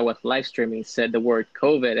guys that was live streaming said the word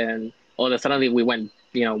COVID, and all of a sudden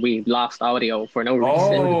we lost audio for no reason.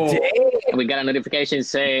 oh And we got a notification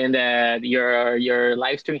saying that your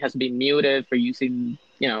live stream has been muted for using,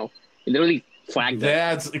 it literally flagged it.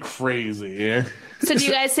 that's crazy. So do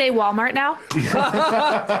you guys say Walmart now?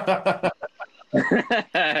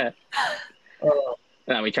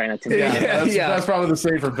 No, we try not to. Yeah, that's, Yeah. that's probably the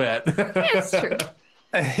safer bet. It's true.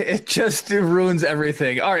 it just ruins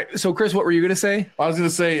everything. All right, so Chris, what were you gonna say? I was gonna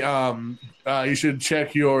say, you should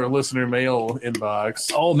check your listener mail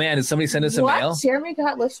inbox. Oh man, did somebody send us a mail? Jeremy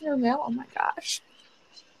got listener mail? Oh my gosh.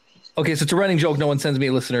 Okay, so it's a running joke. No one sends me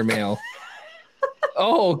listener mail.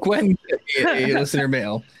 Oh, Gwen, a listener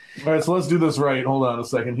mail. All right, so let's do this right. Hold on a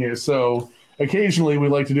second here. So occasionally we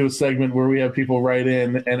like to do a segment where we have people write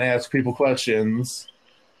in and ask people questions.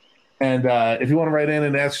 And if you want to write in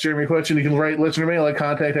and ask Jeremy a question, you can write listener mail at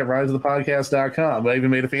contact@riseofthepodcast.com. I even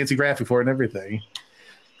made a fancy graphic for it and everything.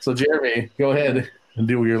 So Jeremy, go ahead and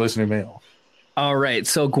do your listener mail. All right,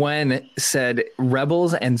 so Gwen said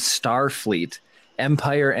Rebels and Starfleet,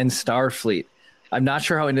 Empire and Starfleet. I'm not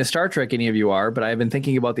sure how into Star Trek any of you are, but I've been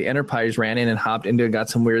thinking about the Enterprise ran in and hopped into and got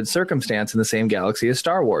some weird circumstance in the same galaxy as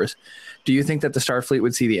Star Wars. Do you think that the Starfleet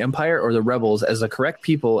would see the Empire or the Rebels as the correct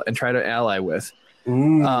people and try to ally with?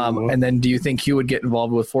 Ooh. And then do you think Hugh would get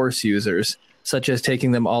involved with Force users, such as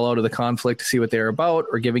taking them all out of the conflict to see what they're about,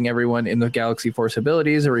 or giving everyone in the galaxy Force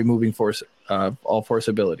abilities, or removing all Force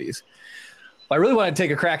abilities? Well, I really want to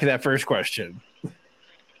take a crack at that first question.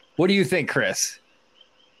 What do you think, Chris?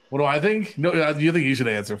 What do I think? No, you think you should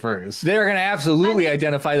answer first. They're going to absolutely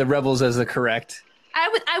identify the Rebels as the correct.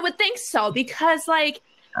 I would think so, because like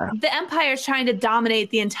the Empire is trying to dominate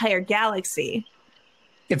the entire galaxy.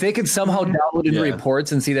 If they could somehow download into Yeah.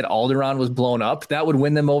 reports and see that Alderaan was blown up, that would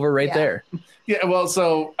win them over right Yeah. there. Yeah, well,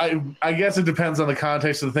 so I guess it depends on the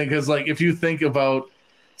context of the thing, because like if you think about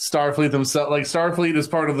Starfleet themselves, like Starfleet is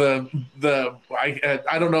part of the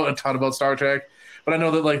I don't know a ton about Star Trek, but I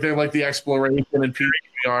know that like they're like the exploration and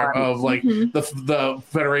PR of like the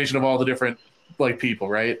federation of all the different like people,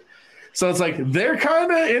 right? So it's like they're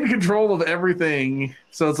kind of in control of everything.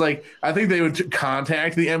 So it's like I think they would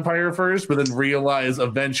contact the Empire first, but then realize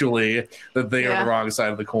eventually that they are Yeah. the wrong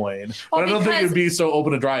side of the coin. Well, but I don't think because- it'd be so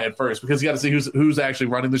open and dry at first, because you got to see who's actually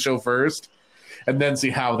running the show first, and then see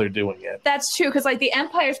how they're doing it. That's true, because like the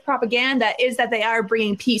Empire's propaganda is that they are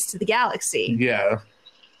bringing peace to the galaxy, Yeah,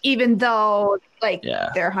 even though like Yeah.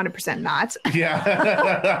 they're 100% not.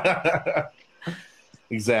 yeah,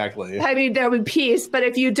 exactly, I mean, there would be peace, but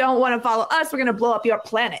if you don't want to follow us, we're going to blow up your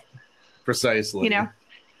planet. precisely. You know?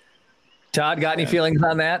 Todd, got any feelings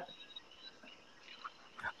on that?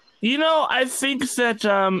 I think that,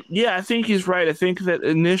 I think he's right. I think that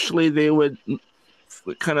initially they would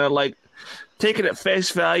kind of like take it at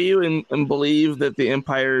face value and believe that the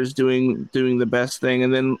Empire is doing the best thing.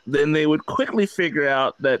 And then they would quickly figure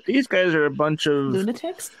out that these guys are a bunch of,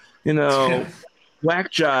 Lunatics?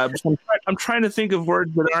 whack jobs. I'm trying to think of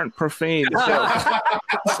words that aren't profane.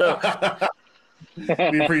 So,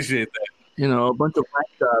 We appreciate that. a bunch of whack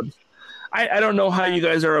jobs. I don't know how you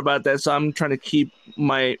guys are about that, so I'm trying to keep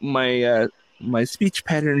my speech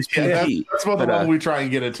patterns PG. Yeah, that's about the But, one we try and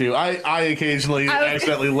get it to. I occasionally I was-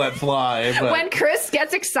 accidentally let fly, but When Chris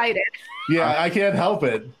gets excited. yeah, I can't help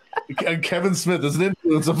it. Kevin Smith is an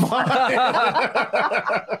influence of mine.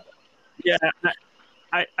 Yeah,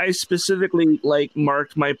 I specifically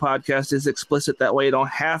marked my podcast as explicit. That way I don't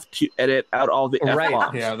have to edit out all the Right.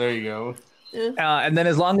 F-bombs. Yeah, there you go. And then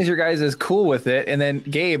as long as your guys is cool with it, and then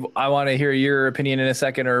Gabe, I want to hear your opinion in a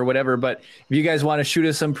second or whatever. But if you guys want to shoot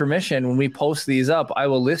us some permission when we post these up, I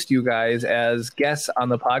will list you guys as guests on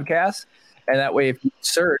the podcast, and that way, if you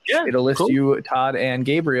search, it'll list you, Todd and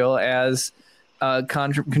Gabriel, as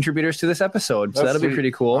contributors to this episode. So that'll be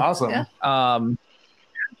pretty cool. Awesome. Yeah.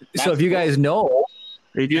 So if you guys know,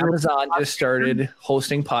 Amazon just started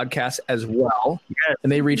hosting podcasts as well,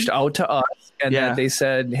 and they reached out to us, and that they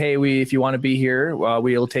said, "Hey, if you want to be here,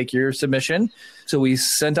 we'll take your submission." So we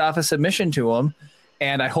sent off a submission to them,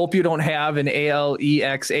 and I hope you don't have an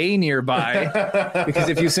Alexa nearby, because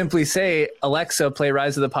if you simply say, "Alexa, play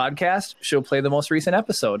Rise of the Podcast," she'll play the most recent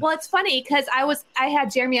episode. Well, it's funny because I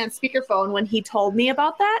had Jeremy on speakerphone when he told me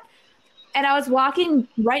about that, and I was walking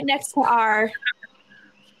right next to our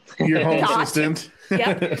your home assistant.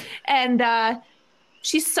 Yep. And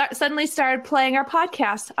she suddenly started playing our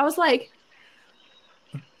podcast. I was like,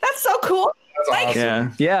 that's so cool. That's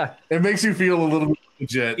awesome. Yeah. It makes you feel a little bit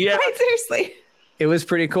legit. Yeah. Right, seriously. It was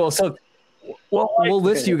pretty cool. So we'll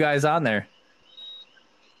list you guys on there.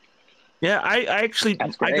 Yeah, I actually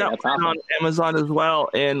That's I great. got That's one awesome. on Amazon as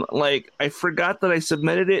well, and like I forgot that I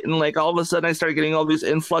submitted it, and like all of a sudden I started getting all these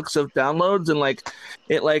influx of downloads, and like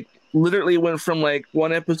it like literally went from like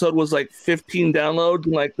one episode was like 15 downloads,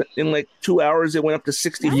 and like in like 2 hours it went up to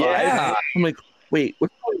 65. Yeah. I'm like, wait,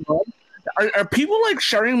 what's going on? Are people like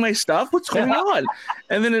sharing my stuff? What's going on?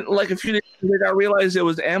 And then like a few days later, I realized it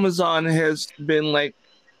was Amazon has been like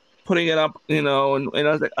putting it up, and I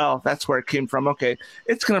was like, oh, that's where it came from. Okay,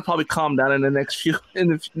 it's gonna probably calm down in the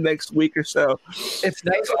next week or so. It's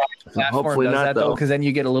nice when the platform Hopefully does not, that, though, though. because then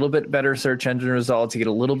you get a little bit better search engine results. You get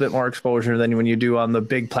a little bit more exposure than when you do on the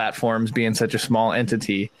big platforms, being such a small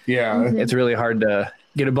entity. Yeah. It's really hard to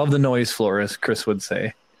get above the noise floor, as Chris would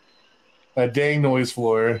say. A dang noise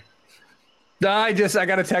floor. I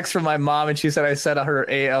got a text from my mom, and she said I set her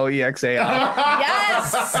Alexa off.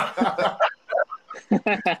 Yes.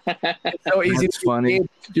 It's so easy. That's funny. Do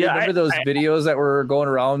you Yeah, remember those videos that were going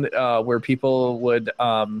around where people would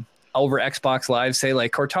over Xbox Live say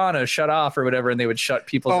like Cortana shut off or whatever, and they would shut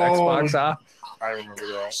people's Xbox off? I remember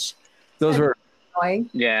that. Those were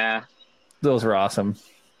Yeah. awesome.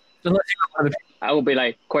 Unless you were I will be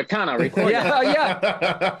like, Cortana, record.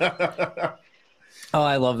 yeah. Oh,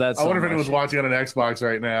 I love that. So I wonder if much. anyone's watching on an Xbox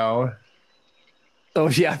right now. Oh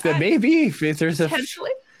yeah, then maybe if there's a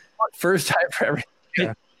Potentially. first time for everything.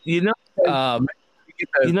 You know, you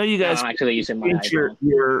guys I'm actually using my change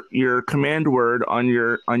iPhone. your command word on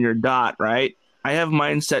your dot, right? I have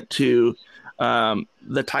mine set to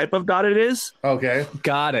the type of dot it is. Okay.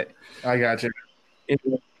 Got it. I got you.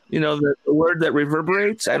 The word that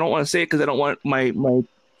reverberates. I don't want to say it because I don't want my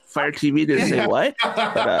Fire TV to say what.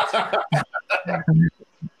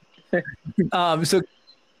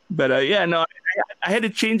 But yeah, no, I had to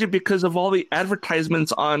change it because of all the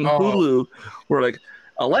advertisements on Hulu were like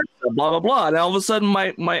Alexa, blah blah blah, and all of a sudden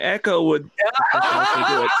my Echo would.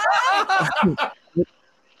 I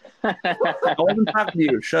wasn't talking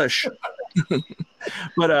to you. Shush.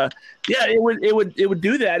 But yeah, it would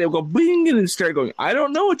do that. It would go bing, and it started going. I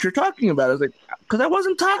don't know what you're talking about. I was like, because I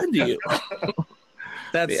wasn't talking to you.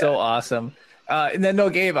 That's so awesome. And then, no,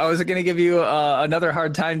 Gabe, I was going to give you another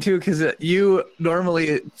hard time, too, because you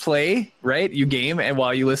normally play, right? You game and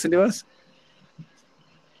while you listen to us.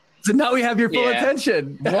 So now we have your full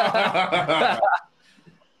attention.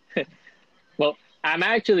 Well, I'm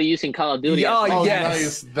actually using Call of Duty. Oh,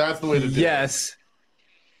 yes. Nice. That's the way to do it. Yes.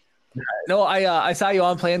 No, I saw you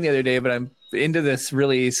on playing the other day, but I'm into this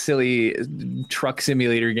really silly truck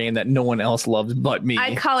simulator game that no one else loves but me.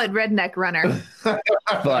 I call it Redneck Runner.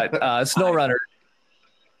 But Snow Runner.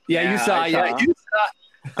 Yeah, you saw.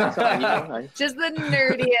 Just the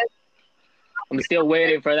nerdiest. I'm still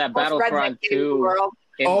waiting for that most redneck Battlefront game in the 2. world.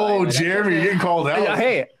 Oh, Jeremy, you're getting called out.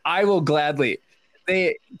 Hey, I will gladly.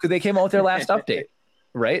 They came out with their last update,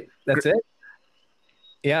 right? That's it.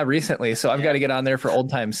 Yeah, recently. So I've got to get on there for old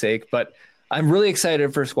time's sake. But I'm really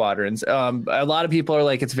excited for Squadrons. A lot of people are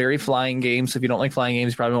like, it's very flying game. So if you don't like flying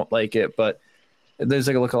games, you probably won't like it. But there's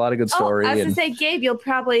like a lot of good story. I was going to say, Gabe, you'll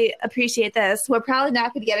probably appreciate this. We're probably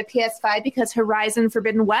not going to get a PS5 because Horizon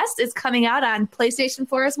Forbidden West is coming out on PlayStation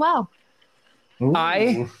 4 as well. Ooh.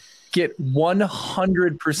 I get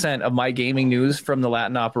 100% of my gaming news from the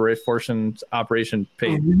Latin operation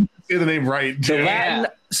page. Say the name right, The Jeremy. Latin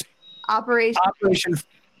Operation.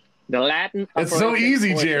 The Latin. It's so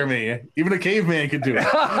easy, Fortune. Jeremy. Even a caveman could do it.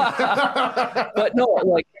 But no,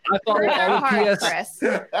 like I follow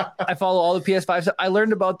all the PS5 stuff. I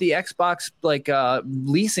learned about the Xbox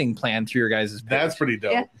leasing plan through your guys' page. That's pretty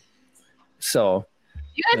dope. Yeah. So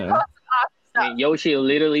You guys posted awesome I mean, Yoshi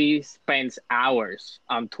literally spends hours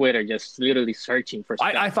on Twitter just literally searching for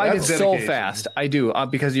stuff. I find That's it so dedication. fast. I do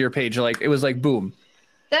because of your page. Like it was like boom.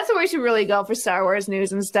 That's where we should really go for Star Wars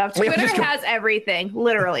news and stuff. Yeah, Twitter just go- has everything,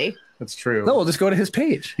 literally. That's true. No, we'll just go to his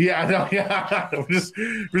page. Yeah, no, yeah. we're just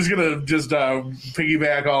gonna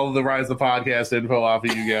piggyback all of the Rise of the Podcast info off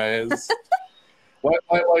of you guys. Why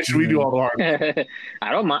should we do all the hard work?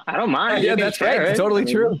 I don't mind. Yeah, You can that's share right. it. Totally I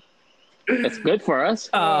mean, true. It's good for us.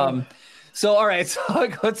 So all right, so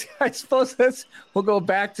I suppose we'll go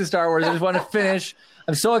back to Star Wars. I just want to finish.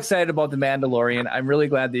 I'm so excited about The Mandalorian. I'm really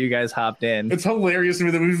glad that you guys hopped in. It's hilarious to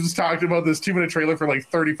me that we've just talked about this 2-minute trailer for like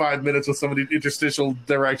 35 minutes with some of the interstitial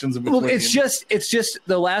directions in between. Well, it's just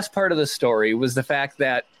the last part of the story was the fact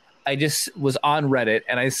that I just was on Reddit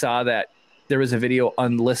and I saw that there was a video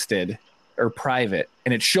unlisted or private,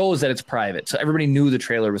 and it shows that it's private. So everybody knew the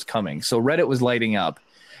trailer was coming. So Reddit was lighting up.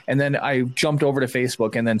 And then I jumped over to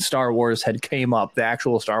Facebook, and then Star Wars had came up, the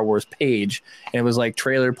actual Star Wars page, and it was like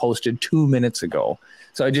trailer posted 2 minutes ago.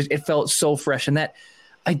 So it felt so fresh. And that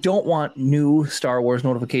I don't want new Star Wars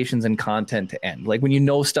notifications and content to end. Like when you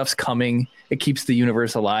know stuff's coming, it keeps the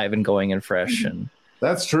universe alive and going and fresh. And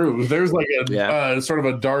That's true. There's like a sort of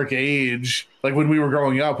a dark age, like when we were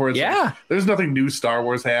growing up, where it's like, there's nothing new Star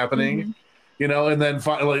Wars happening. Mm-hmm. You know, and then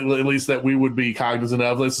finally, at least that we would be cognizant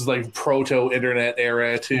of. This is like proto-internet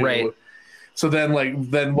era too, Right. So then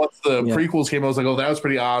once the prequels came, I was like, oh, that was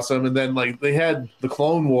pretty awesome. And then like they had the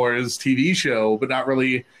Clone Wars TV show, but not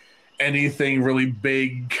really anything really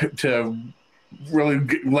big to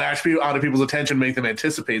really lash out of people's attention, make them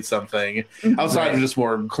anticipate something outside of just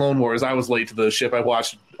more Clone Wars. I was late to the ship. I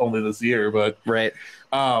watched only this year, but right.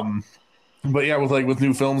 But yeah, with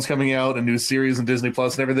new films coming out and new series and Disney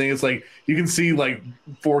Plus and everything, it's like you can see like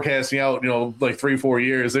forecasting out, like 3-4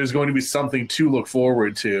 years, there's going to be something to look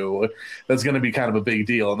forward to that's going to be kind of a big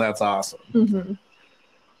deal, and that's awesome. Mm-hmm.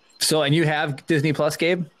 So, and you have Disney Plus,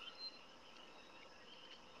 Gabe?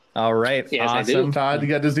 All right. Yes, I awesome. do. Todd, you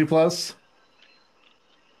got Disney Plus?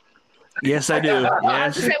 Yes, I do.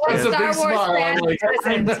 Yes. Say what That's a Star big Wars smile. fan I'm like-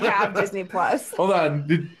 doesn't have Disney Plus. Hold on.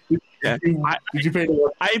 Did you pay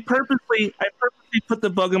the I purposely put the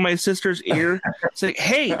bug in my sister's ear. It's like,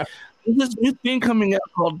 hey, there's this new thing coming out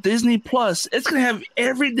called Disney Plus. It's gonna have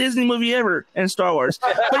every Disney movie ever and Star Wars,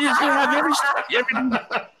 but it's gonna have every.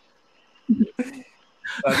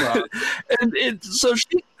 That's awesome. And so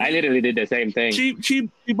I literally did the same thing. she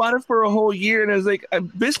bought it for a whole year, and I was like, I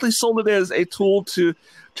basically sold it as a tool to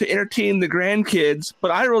entertain the grandkids, but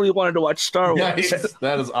I really wanted to watch Star Wars. Nice.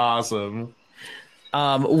 That is awesome.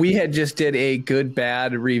 We had just did a good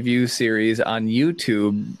bad review series on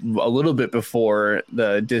YouTube a little bit before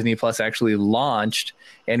the Disney Plus actually launched,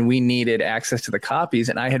 and we needed access to the copies,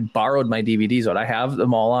 and I had borrowed my DVDs out. I have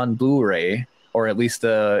them all on Blu-ray, or at least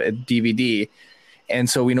the DVD. And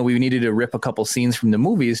so we needed to rip a couple scenes from the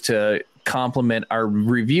movies to complement our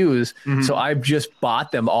reviews. Mm-hmm. So I just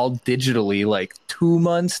bought them all digitally like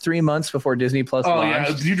 3 months before Disney Plus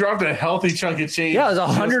launched. Yeah, you dropped a healthy chunk of change. Yeah, it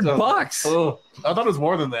was $100. Oh, I thought it was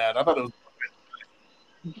more than that. I thought it was.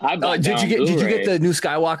 I bought Did you down get Blu-ray. the new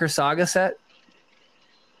Skywalker Saga set?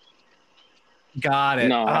 Got it.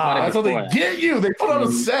 No, I bought it That's how they before that. get you. They put out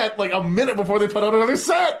a set like a minute before they put out another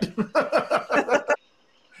set.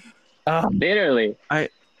 Literally, I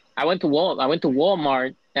went to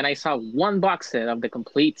Walmart and I saw one box set of the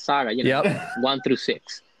complete saga. Yep. 1 through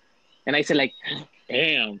 6, and I said like,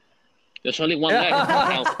 "Damn, there's only one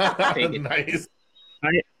left." I'll take it. Nice.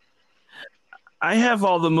 I have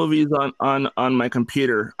all the movies on my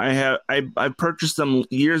computer. I purchased them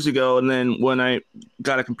years ago, and then when I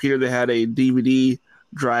got a computer that had a DVD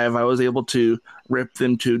drive, I was able to rip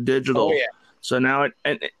them to digital. Oh, yeah. So now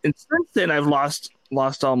and since then I've lost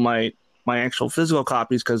all my actual physical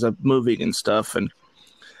copies because of moving and stuff, and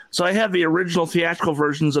so I have the original theatrical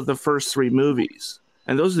versions of the first 3 movies,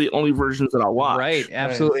 and those are the only versions that I'll watch. Right,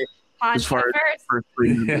 absolutely. On As far as first. the first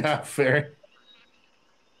 3 movies. Yeah, fair.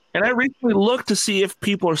 And I recently looked to see if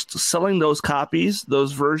people are selling those copies,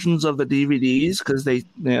 those versions of the DVDs, because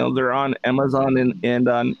they're on Amazon and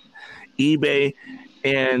on eBay,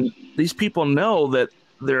 and these people know that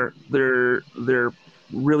they're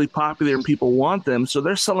really popular and people want them, so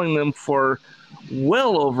they're selling them for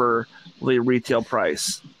well over the retail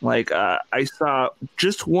price. Like I saw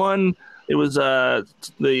just one. It was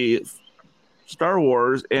the Star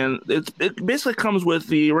Wars, and it basically comes with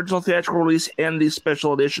the original theatrical release and these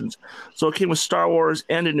special editions. So it came with Star Wars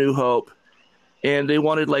and A New Hope, and they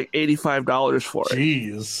wanted like $85 for it.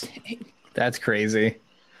 Jeez. That's crazy.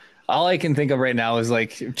 All I can think of right now is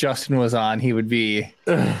like if Justin was on, he would be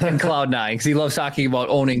in cloud nine because he loves talking about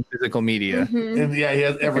owning physical media. And yeah, he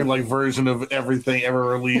has every like version of everything ever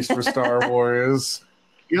released for Star Wars.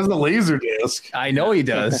 He has the laser disc. I know he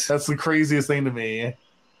does. That's the craziest thing to me.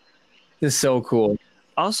 It's so cool.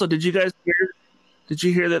 Also, did you guys hear? Did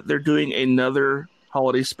you hear that they're doing another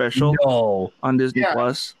holiday special No. on Disney Yeah.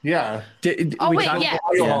 Plus? Yeah, Oh, we wait, talked yeah.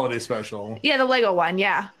 the about- holiday special. Yeah, the Lego one.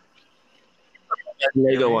 Yeah.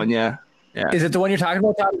 Lego one, yeah. Is it the one you're talking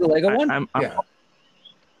about, Todd, the Lego one? I'm Yeah.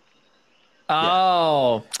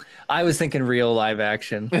 Oh, I was thinking real live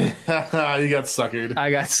action. You got suckered.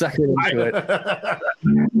 I got sucked into it.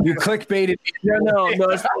 You clickbaited me. no,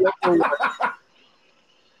 it's not.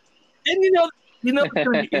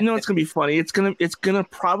 And it's gonna be funny. It's gonna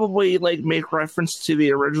probably like make reference to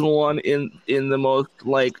the original one in the most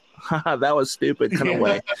like, haha, that was stupid kind of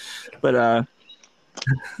way. But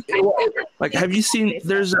like, have you seen?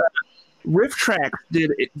 There's a Riff Track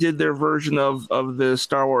did their version of the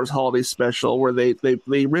Star Wars Holiday Special where they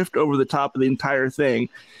riffed over the top of the entire thing,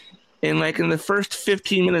 and like in the first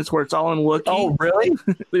 15 minutes where it's all in Wookiee. Oh, really?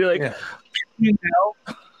 They're like, Yeah. you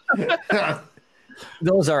know?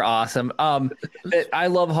 Those are awesome. I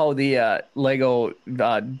love how the Lego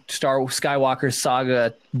Star Skywalker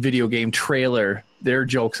Saga video game trailer. There are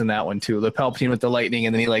jokes in that one too. The Palpatine with the lightning,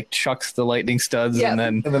 and then he like chucks the lightning studs, Yeah. and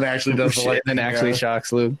then And then actually does the light. and then actually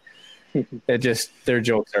shocks Luke. Their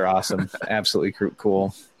jokes are awesome. Absolutely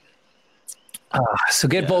cool. So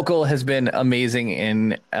Get Vocal has been amazing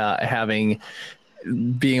in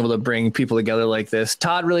being able to bring people together like this.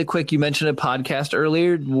 Todd, really quick, you mentioned a podcast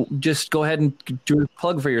earlier. Just go ahead and do a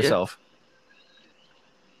plug for yourself.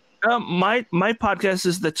 My podcast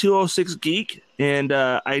is the 206 Geek, and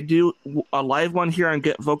I do a live one here on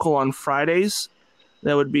Get Vocal on Fridays.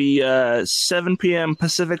 That would be 7 p.m.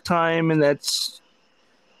 Pacific time, and that's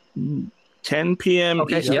 10 p.m.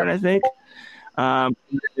 Eastern, I think.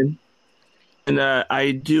 And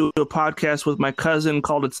I do a podcast with my cousin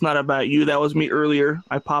called It's Not About You. That was me earlier.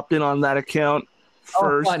 I popped in on that account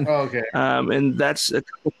first. Fun. Okay. And that's a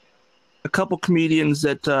couple comedians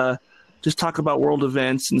that just talk about world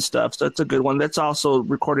events and stuff. So that's a good one. That's also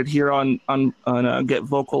recorded here on Get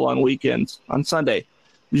Vocal on weekends. On Sunday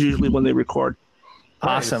is usually when they record.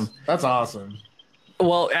 Awesome. Nice. That's awesome.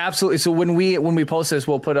 Well, absolutely. So when we post this,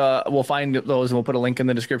 we'll find those and we'll put a link in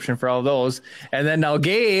the description for all of those. And then now,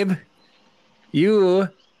 Gabe, you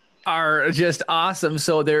are just awesome.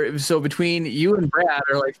 So between you and Brad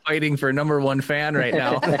are like fighting for number one fan right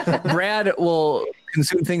now. Brad will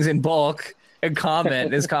consume things in bulk and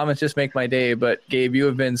comment. His comments just make my day. But Gabe, you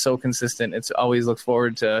have been so consistent. It's always look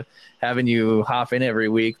forward to having you hop in every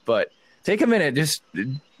week. But take a minute, just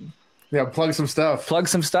Yeah, plug some stuff.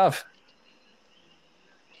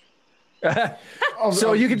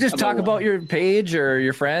 So you could just talk about your page or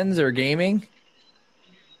your friends or gaming.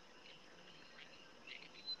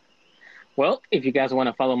 Well, if you guys want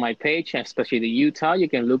to follow my page, especially the Utah, you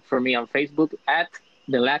can look for me on Facebook at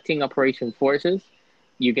the Latin Operation Forces.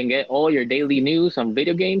 You can get all your daily news on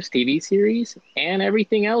video games, TV series, and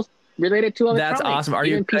everything else related to electronics. That's awesome. Are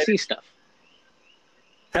you even PC stuff?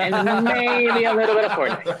 And maybe a little bit of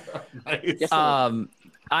Fortnite. Nice. Just a little.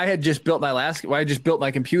 I had just built I just built my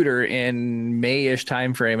computer in May-ish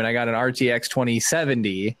time frame, and I got an RTX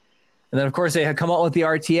 2070. And then, of course, they had come out with the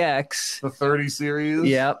RTX. The 30 series.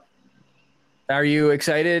 Yep. Are you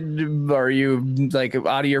excited? Are you like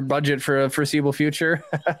out of your budget for a foreseeable future?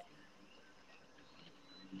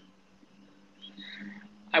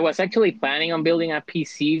 I was actually planning on building a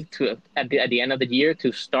PC at the end of the year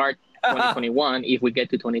to start 2021 if we get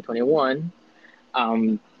to 2021.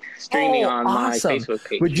 Streaming on awesome. my Facebook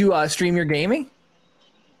page. Would you stream your gaming?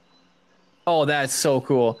 Oh, that's so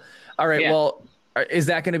cool. All right. Yeah. Well, is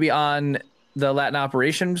that going to be on the Latin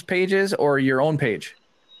Operations pages or your own page?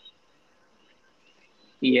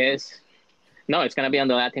 Yes. No, it's going to be on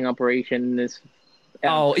the Latin Operations.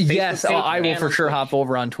 Oh, Facebook yes. page I will and for on sure Twitch. hop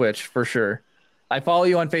over on Twitch for sure. I follow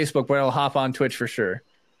you on Facebook, but I'll hop on Twitch for sure.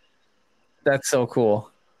 That's so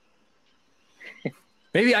cool.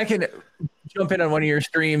 Maybe I can jump in on one of your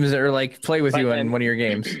streams or like play with you in one of your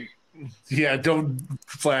games. Yeah, don't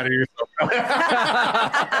flatter yourself.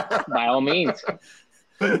 By all means.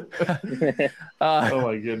 Oh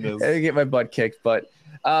my goodness. I get my butt kicked, but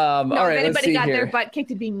all No, right. if Let's anybody see got here. their butt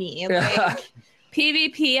kicked, it'd be me. Like,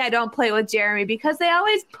 PvP, I don't play with Jeremy because they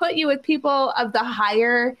always put you with people of the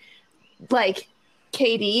higher, like,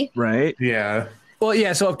 KD. Right? Yeah. Well,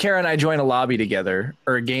 yeah. So if Kara and I join a lobby together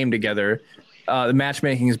or a game together, the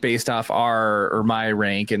matchmaking is based off our or my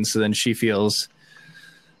rank, and so then she feels.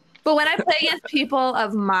 But when I play against people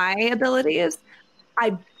of my abilities,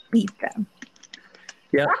 I beat them.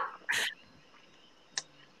 Yeah.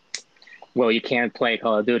 Well, you can't play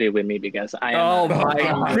Call of Duty with me because I Oh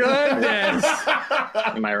am my goodness.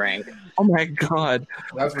 in my rank. Oh my god.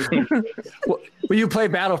 That's ridiculous. Well, you play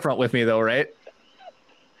Battlefront with me though, right?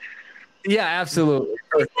 Yeah, absolutely.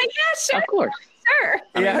 Like, yeah, sure, Of course. sure.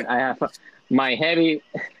 I mean, I have my heavy.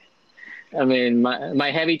 I mean,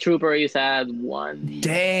 my heavy trooper is at 150.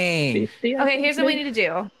 Dang. Okay, here's what we need to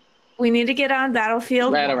do. We need to get on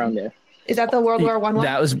Battlefield. Right 1. around there. Is that the World War One one?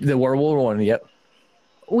 That was the World War One. Yep.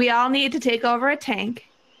 We all need to take over a tank.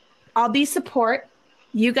 I'll be support.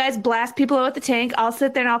 You guys blast people out with the tank. I'll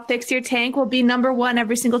sit there and I'll fix your tank. We'll be number 1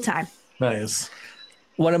 every single time. Nice.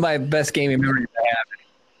 One of my best gaming memories I have.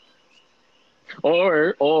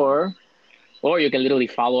 Or you can literally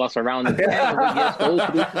follow us around and we just go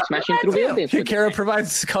through, smashing through buildings. Kara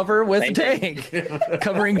provides cover with the Same tank,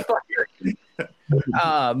 covering fire.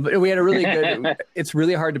 But we had a really good. It's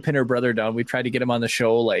really hard to pin her brother down. We tried to get him on the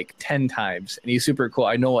show like 10 times, and he's super cool.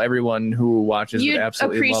 I know everyone who watches You'd would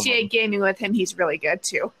absolutely love him. appreciate gaming with him. He's really good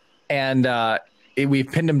too. And we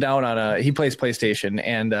pinned him down on a. He plays PlayStation,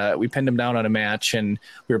 and we pinned him down on a match, and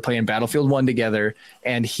we were playing Battlefield 1 together,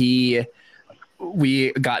 and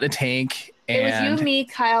we got in a tank. It was And you, me,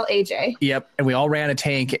 Kyle, AJ. Yep, and we all ran a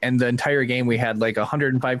tank, and the entire game we had like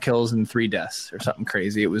 105 kills and 3 deaths or something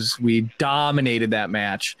crazy. We dominated that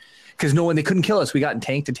match because they couldn't kill us. We got in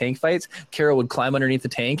tank to tank fights. Kara would climb underneath the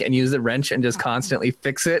tank and use the wrench and just constantly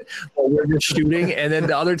fix it while we were just shooting, and then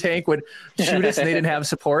the other tank would shoot us, and they didn't have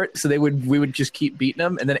support, so we would just keep beating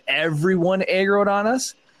them, and then everyone aggroed on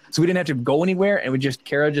us. So we didn't have to go anywhere, and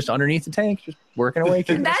Kara just underneath the tank, just working away.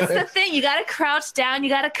 That's the thing. You got to crouch down. You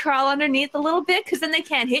got to crawl underneath a little bit because then they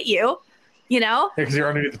can't hit you. You know? Because you're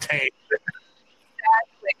underneath the tank.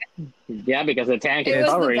 Yeah, because the tank It is was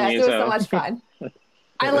the covering best. you. It was So so much fun.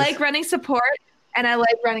 I like running support and I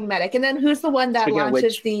like running medic. And then who's the one that Speaking of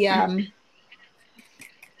launches which- the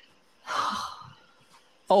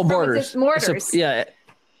mortars. mortars. So, yeah,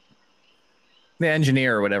 the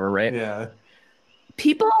engineer or whatever, right? Yeah.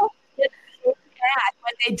 people get so mad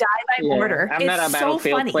when they die by mortar. I'm it's not a so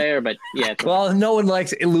Battlefield funny. player, but yeah. Well, no one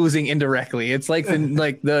likes losing indirectly. It's like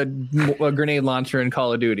the grenade launcher in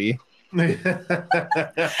Call of Duty. I'll The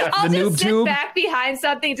just noob sit tube. back behind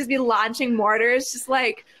something, just be launching mortars, just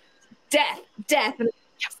like death.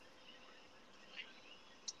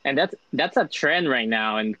 And that's a trend right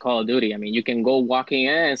now in Call of Duty. I mean, you can go walking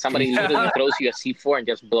in and somebody literally throws you a C4 and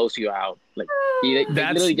just blows you out. Like they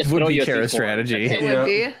That's literally just would throw be you a Kara's C4. strategy. That's It it. would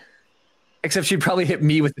be. Except she'd probably hit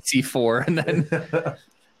me with the C4, and then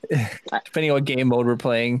depending on what game mode we're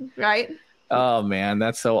playing. Right? Oh man,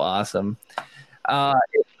 that's so awesome. Yeah,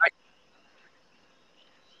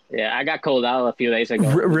 I got called out a few days ago.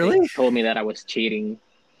 Really? They told me that I was cheating.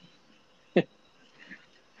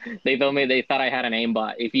 They told me they thought I had an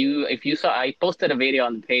aimbot. If you saw, I posted a video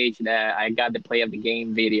on the page that I got the play of the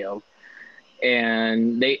game video,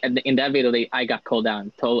 and in that video I got called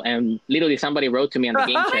down. And literally somebody wrote to me on the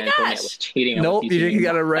game Oh chat my and told me I gosh. was cheating. I was Nope, using you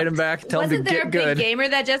got to aimbot. write him back. Tell him Wasn't to there a get big good. gamer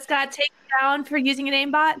that just got taken down for using an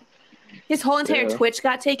aimbot? His whole entire Yeah. Twitch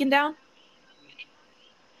got taken down.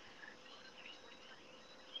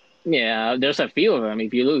 Yeah, there's a few of them.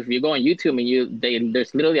 If you go on YouTube and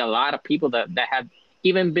there's literally a lot of people that have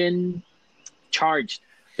even been charged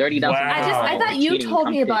 $30,000. Wow. I thought you told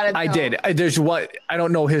me about it. I though. did. There's I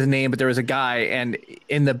don't know his name, but there was a guy, and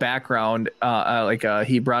in the background,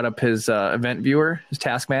 he brought up his event viewer, his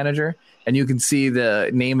task manager, and you can see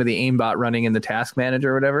the name of the aimbot running in the task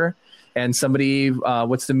manager or whatever. And somebody,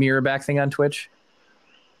 what's the mirror back thing on Twitch?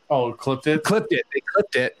 Oh, clipped it? They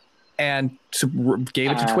clipped it and gave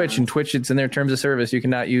it to Twitch. And Twitch, it's in their terms of service. You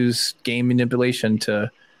cannot use game manipulation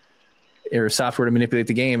or software to manipulate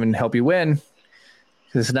the game and help you win.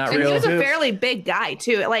 It's not And real. he was a fairly big guy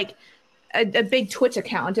too, like a big Twitch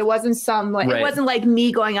account. It wasn't Right. it wasn't like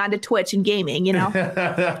me going on to Twitch and gaming, you know.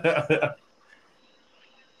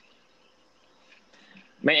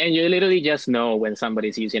 Man, and you literally just know when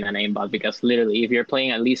somebody's using an aimbot because literally, if you're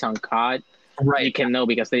playing at least on COD, Right. you can know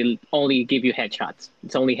because they only give you headshots.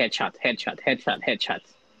 It's only headshot.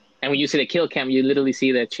 And when you see the kill cam, you literally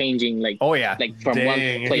see the changing, like, Oh yeah. like from Dang. one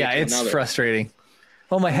player Yeah, to it's another. frustrating.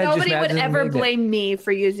 Oh, my head Nobody just would imagines ever moving. blame me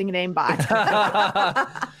for using an aimbot.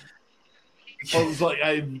 I was like,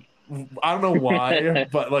 I don't know why,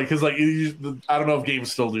 but like, cause like, I don't know if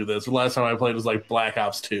games still do this. The last time I played was like Black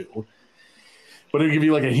Ops 2. But it'll give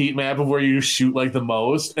you like a heat map of where you shoot like the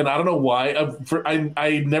most, and I don't know why.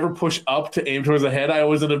 I never push up to aim towards the head. I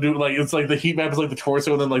always end up doing like it's like the heat map is like the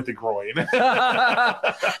torso and then like the groin. That's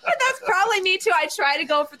probably me too. I try to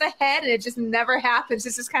go for the head and it just never happens.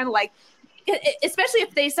 It's just kind of like especially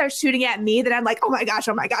if they start shooting at me, then I'm like, oh my gosh,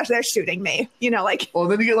 they're shooting me. Like. Well,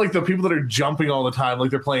 then you get like the people that are jumping all the time, like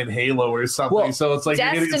they're playing Halo or something. Well, so it's like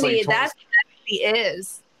Destiny. You're getting, That's what Destiny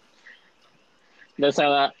is. That's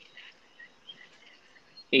how.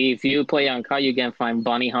 If you play on car, you can find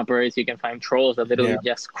bunny hoppers. You can find trolls that literally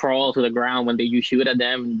just crawl to the ground when you shoot at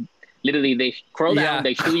them. Literally, they crawl down,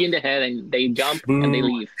 they shoot you in the head, and they jump and they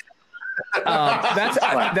leave.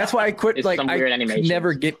 That's why I quit. It's Like some I weird could animations.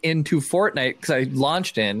 never get into Fortnite because I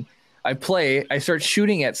launched in. I play. I start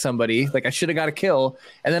shooting at somebody. Like I should have got a kill,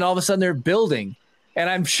 and then all of a sudden they're building, and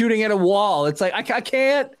I'm shooting at a wall. It's like I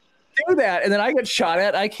can't do that, and then I get shot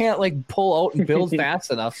at. I can't like pull out and build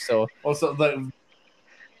fast enough. So also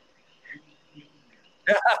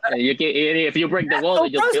If you break the wall, so they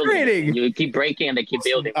just build frustrating. it. You keep breaking and they keep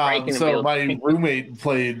building, breaking and so building. my roommate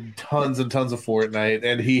played tons and tons of Fortnite,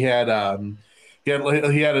 and he had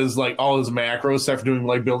his like all his macros set for doing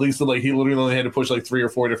like building. So like he literally only had to push like 3 or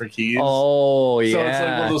 4 different keys. oh So it's like one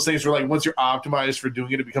yeah, of those things where like once you're optimized for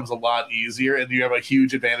doing it, it becomes a lot easier, and you have a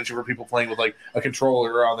huge advantage over people playing with like a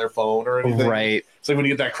controller on their phone or anything. right. So when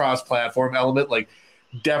you get that cross-platform element, like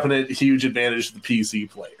definite huge advantage to the PC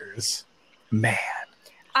players. Man.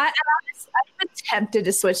 I've been tempted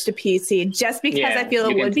to switch to PC just because Yeah, I feel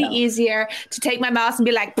it you can would be tell. easier to take my mouse and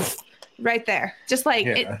be like, "Pfft," right there. Just like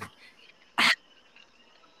it. Yeah.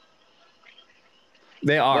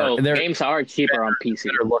 They are. Well, They're games are cheaper on PC.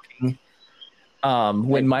 better looking.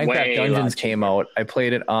 When Like, Minecraft way Dungeons lot came cheaper. out, I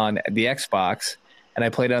played it on the Xbox and I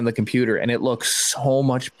played it on the computer, and it looks so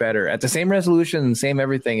much better at the same resolution and same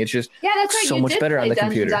everything. It's just Yeah, that's right. so you much did better play on the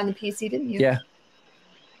Dungeons computer. on the PC, didn't you? yeah.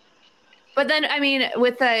 But then, I mean, in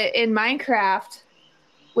Minecraft,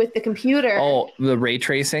 with the computer, Oh, the ray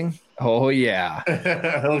tracing. Oh yeah,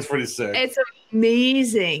 That looks pretty sick. it's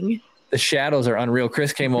amazing. the shadows are unreal.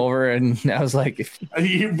 Chris came over and I was like,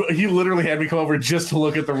 He literally had me come over just to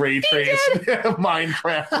look at the ray trace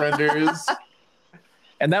Minecraft renders.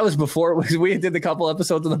 and that was before we did the couple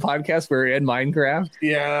episodes on the podcast where we were in Minecraft.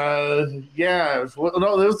 Yeah. Well,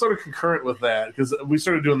 no, it was sort of concurrent with that because we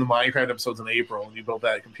started doing the Minecraft episodes in April, and you built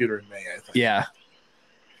that computer in May, I think. Yeah.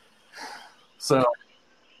 So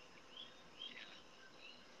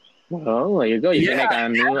Oh, there you go. You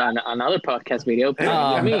can make another podcast video with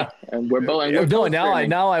me, and we're both. And we're No, both now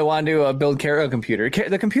streaming. I want to build Kara a computer.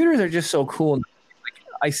 The computers are just so cool. Like,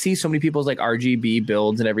 I see so many people's like RGB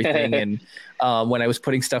builds and everything, and when I was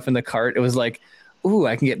putting stuff in the cart, it was like, ooh,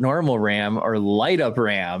 I can get normal RAM or light up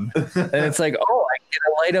RAM, and it's like, oh, I can get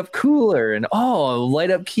a light up cooler, and a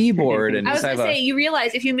light up keyboard, and I was just going to have say, you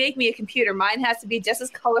realize if you make me a computer, mine has to be just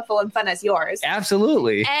as colorful and fun as yours.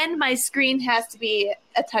 absolutely. And my screen has to be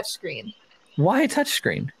a touch screen Why a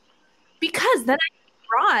touchscreen? because then I can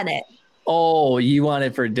draw on it. Oh, you want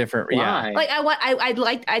it for different? Yeah. Why?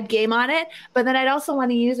 Like I'd game on it, but then I'd also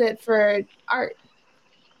want to use it for art.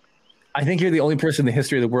 I think you're the only person in the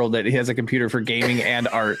history of the world that has a computer for gaming and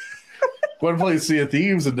art. Gwen plays Sea of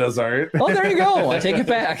Thieves and does art. Oh, there you go. I take it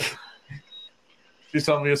back. She's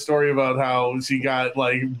telling me a story about how she got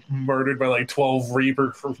like murdered by like 12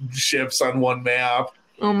 Reaper ships on one map.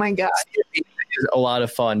 Oh my god! It's a lot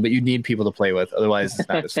of fun, but you need people to play with. Otherwise, it's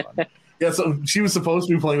not as fun. Yeah, so she was supposed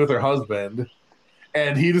to be playing with her husband,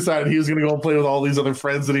 and he decided he was going to go and play with all these other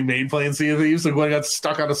friends that he made playing Sea of Thieves. So Gwen got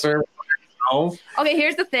stuck on a server by herself. Okay,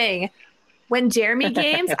 here's the thing: when Jeremy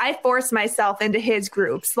games, I force myself into his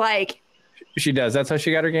groups. Like She does. That's how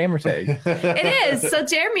she got her gamer tag. it is. So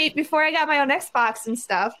Jeremy, before I got my own Xbox and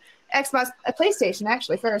stuff, PlayStation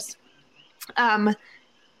actually first.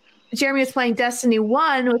 Jeremy was playing Destiny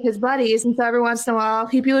 1 with his buddies, and so every once in a while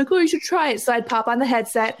he'd be like, "Oh, you should try it." So I'd pop on the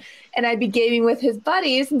headset and I'd be gaming with his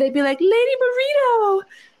buddies, and they'd be like, "Lady Burrito."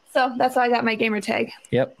 So that's how I got my gamer tag.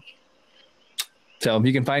 Yep. So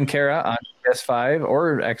you can find Kara on PS5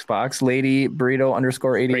 or Xbox, Lady Burrito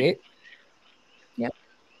 _88.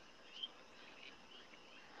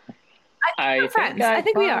 I we're friends. think I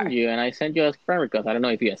think we found are. you, and I sent you a friend request. I don't know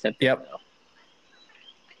if you accepted. Yep. It, though.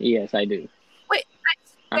 Yes, I do. Wait,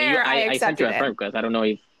 I I, mean, swear I sent you accepted a it. friend request. I don't know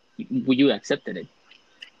if you accepted it.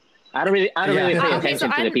 I don't really pay Okay, attention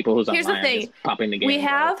so to the people who's here's the online. thing. Just pop in the game. We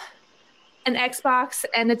have an Xbox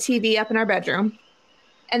and a TV up in our bedroom.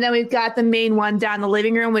 And then we've got the main one down in the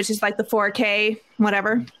living room, which is like the 4K,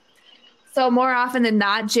 whatever. So more often than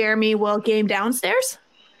not, Jeremy will game downstairs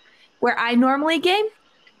where I normally game.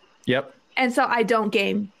 Yep. And so I don't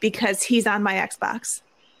game because he's on my Xbox.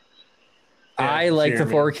 I like the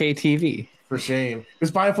Jeremy. 4K TV. For shame.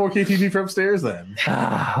 Just buy a 4K TV for upstairs then.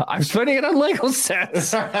 I'm spending it on Lego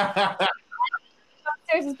sets. Upstairs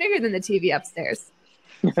is bigger than the TV upstairs.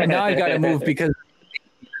 And now I've got to move because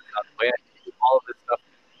all of this stuff.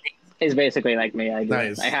 It's basically like me. I do.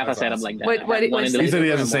 Nice. I have That's a setup awesome. like that. What- I have what- one in the He said he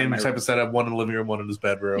living has the room, same one in my type of setup: one in the living room, one in his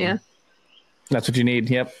bedroom. Yeah. That's what you need.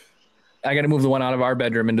 Yep. I got to move the one out of our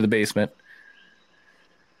bedroom into the basement.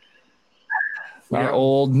 Our Yeah.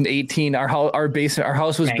 old 18, our basement, our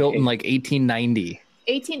house was built in like 1890,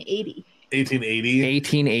 1880. 1880.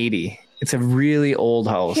 1880. It's a really old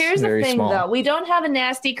house. Here's very the thing, small. though. We don't have a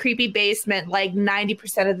nasty, creepy basement like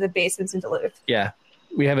 90% of the basements in Duluth. Yeah.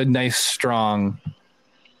 We have a nice, strong How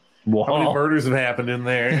many wall. murders have happened in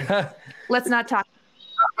there? Let's not talk.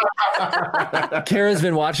 Kara's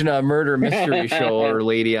been watching a murder mystery show or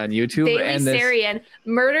lady on YouTube. Daily and this, Sarian,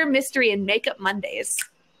 Murder, Mystery, and Makeup Mondays.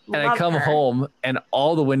 and I Love come her. home and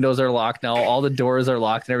all the windows are locked now. All the doors are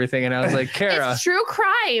locked and everything. And I was like, Kara, It's true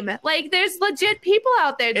crime. Like there's legit people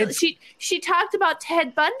out there. It's- She talked about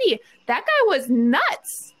Ted Bundy. That guy was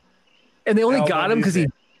nuts. and they only Al got him because he.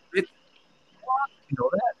 Bundy's You know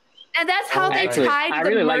that? And that's how they Actually, tied I the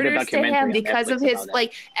really like the murders to documentary him on because of Netflix his about that.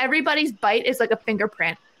 like everybody's bite is like a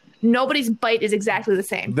fingerprint. Nobody's bite is exactly the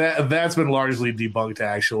same. That's been largely debunked,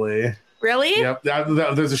 actually. Really? Yep.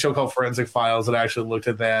 There's a show called Forensic Files that actually looked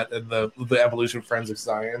at that and the evolution of forensic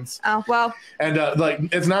science. Oh well. And like,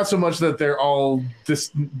 it's not so much that they're all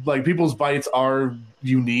just like people's bites are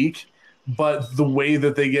unique, but the way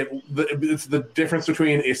that they get it's the difference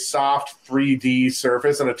between a soft 3D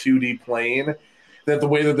surface and a 2D plane. That the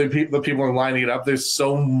way that the people are lining it up, there's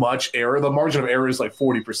so much error. The margin of error is like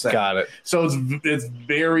 40%. Got it. So it's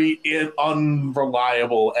very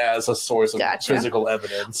unreliable as a source of Gotcha. physical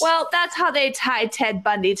evidence. Well, that's how they tied Ted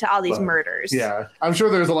Bundy to all these But, murders. yeah, I'm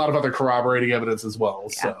sure there's a lot of other corroborating evidence as well.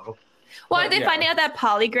 Yeah. So Well, are But, they yeah. finding out that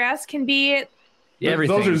polygraphs can be?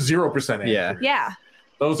 Everything. those are 0% accurate. Yeah. Yeah.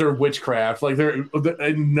 Those are witchcraft. Like they're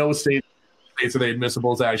in no states are they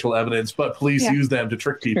admissible as actual evidence, but police Yeah. use them to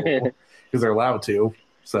trick people because they're allowed to.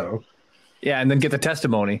 So Yeah, and then get the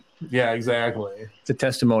testimony. yeah, exactly. The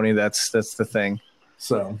testimony. That's the thing.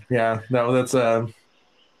 So yeah, no, that's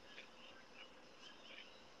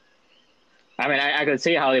I mean, I could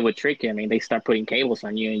see how they would trick you. I mean, they start putting cables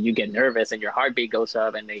on you, and you get nervous, and your heartbeat goes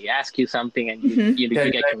up, and they ask you something, and Mhm. you Yeah,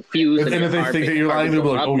 get confused. and your if they think heartbeat- that you're lying, they'll be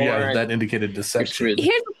like, heartbeat oh goes up yeah, more, that and indicated you're deception. screwed.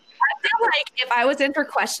 Here's. I feel like if I was in for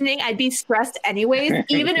questioning, I'd be stressed anyways,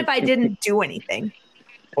 even if I didn't do anything.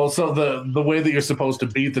 Well, so the way that you're supposed to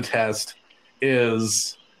beat the test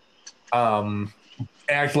is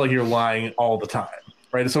act like you're lying all the time,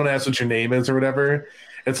 right? If someone asks what your name is or whatever,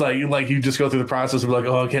 it's like you just go through the process of like,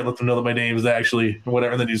 oh, I can't let them know that my name is actually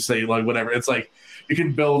whatever, and then you say like whatever. It's like you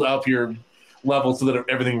can build up your level so that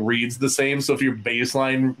everything reads the same. So if your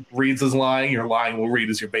baseline reads as lying, your lying will read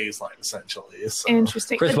as your baseline essentially. So,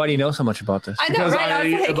 Interesting. Chris, why do you know so much about this? I know, because right? I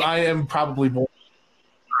was like, I am probably more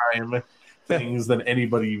crime things than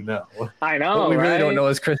anybody you know. I know. What we really right? don't know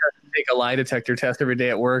is Chris has to take a lie detector test every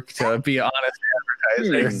day at work to be an honest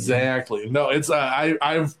advertiser. Exactly. No, it's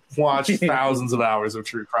I've watched thousands of hours of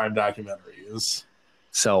true crime documentaries.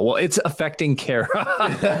 So, well, it's affecting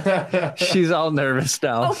Kara. She's all nervous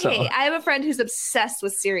now. okay, So. I have a friend who's obsessed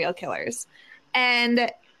with serial killers.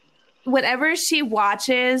 And whenever she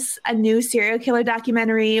watches a new serial killer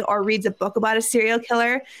documentary or reads a book about a serial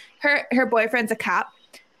killer, her boyfriend's a cop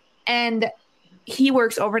and he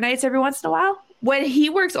works overnights every once in a while. When he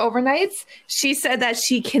works overnights, she said that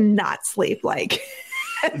she cannot sleep. Like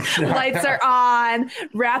lights are on,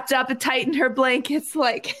 wrapped up tight in her blankets.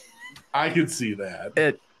 Like I could see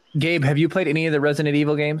that. Gabe, have you played any of the Resident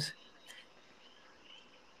Evil games?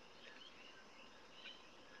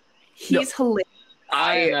 he's hilarious.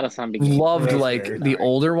 I'm not a zombie. Loved That's like very the nice.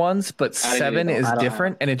 older ones, but I didn't 7 even know. is I don't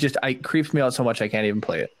different, and it creeps me out so much I can't even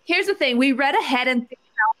play it. Here's the thing: we read ahead and figured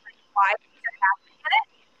out like, why things are happening in it.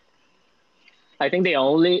 I think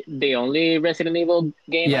the only Resident Evil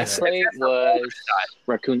game Yes. I played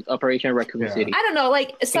was Operation Raccoon Yeah. City. I don't know,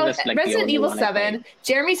 like so that's, like, the Resident only Evil one I 7,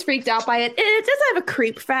 Jeremy's freaked out by it. It does have a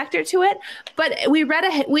creep factor to it, but we read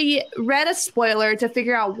a spoiler to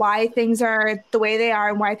figure out why things are the way they are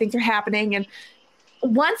and why things are happening. And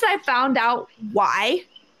once I found out why,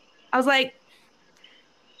 I was like,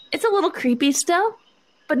 it's a little creepy still.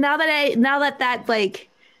 But now that like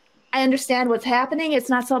I understand what's happening, it's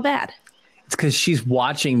not so bad. It's because she's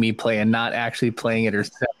watching me play and not actually playing it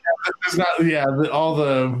herself. It's not, all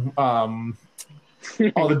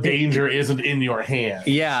the danger isn't in your hand.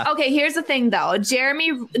 Yeah. Okay, here's the thing though.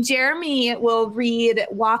 Jeremy will read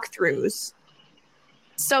walkthroughs.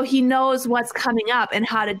 So he knows what's coming up and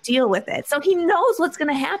how to deal with it. So he knows what's going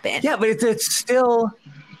to happen. Yeah, but it's still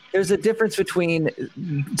there's a difference between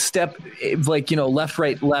step, like, left,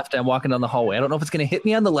 right, left. I'm walking down the hallway. I don't know if it's going to hit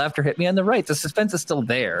me on the left or hit me on the right. The suspense is still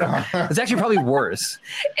there. It's actually probably worse.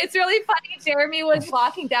 It's really funny. Jeremy was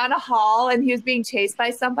walking down a hall and he was being chased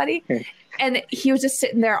by somebody. And he was just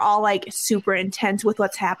sitting there all like super intent with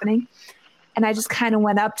what's happening. And I just kind of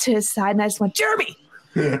went up to his side and I just went, Jeremy.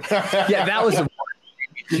 Yeah, that was a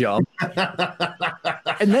jump.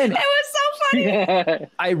 And then It was so funny.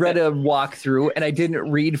 I read a walkthrough and I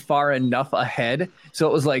didn't read far enough ahead. So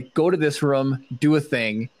it was like, go to this room, do a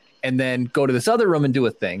thing, and then go to this other room and do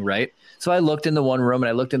a thing, right? So I looked in the one room and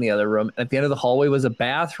I looked in the other room. And at the end of the hallway was a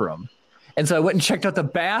bathroom. And so I went and checked out the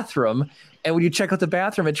bathroom. And when you check out the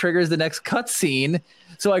bathroom, it triggers the next cutscene.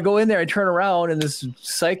 So I go in there, I turn around, and this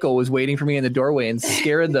psycho was waiting for me in the doorway and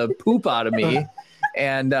scared the poop out of me.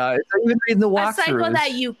 And even reading the A psycho walkthroughs,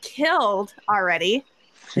 that you killed already.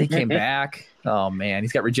 he came back. Oh man,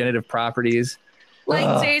 he's got regenerative properties.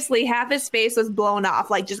 Like seriously, half his face was blown off.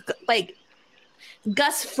 Like just like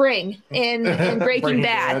Gus Fring in Breaking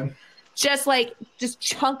Bad. Just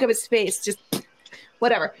chunk of his face, just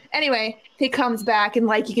whatever. Anyway, he comes back and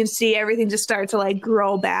like you can see everything just start to like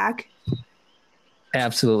grow back.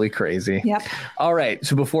 Absolutely crazy. Yep. All right.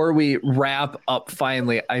 So before we wrap up,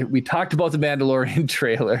 finally, we talked about the Mandalorian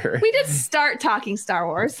trailer. We did start talking Star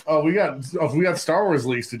Wars. Oh, we got Star Wars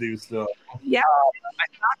leaks to do still. Yeah. I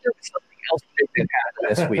thought there was something else big that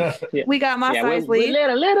happened this week. We got Mos Yeah, we Eisley. lit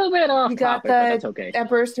a little bit off We got topic, but the that's okay.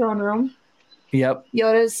 Emperor's Throne Room. Yep.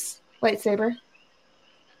 Yoda's lightsaber.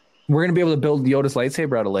 We're going to be able to build Yoda's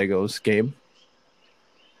lightsaber out of Legos, Gabe.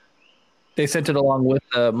 They sent it along with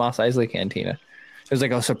the Mos Eisley Cantina. There's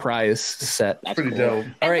like a surprise set. That's Pretty cool. dope.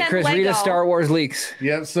 All right, then Chris, read Lego. us Star Wars leaks.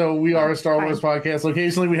 Yep, so we are a Star Wars podcast.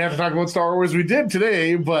 Occasionally we have to talk about Star Wars. We did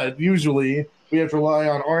today, but usually we have to rely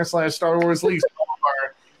on r/Star Wars leaks. All of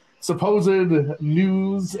our supposed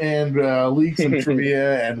news and leaks and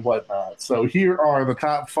trivia and whatnot. So here are the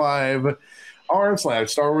top 5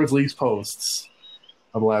 r/Star Wars leaks posts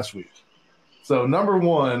of last week. So number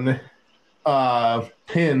 1,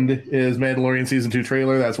 pinned is Mandalorian Season 2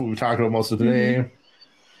 trailer. That's what we talked about most of today.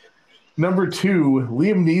 Number 2,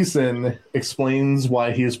 Liam Neeson explains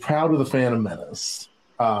why he is proud of the Phantom Menace.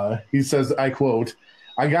 He says, I quote,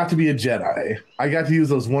 I got to be a Jedi. I got to use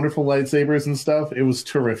those wonderful lightsabers and stuff. It was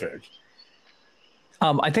terrific.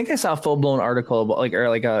 I think I saw a full-blown article about like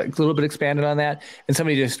a little bit expanded on that, and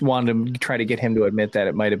somebody just wanted to try to get him to admit that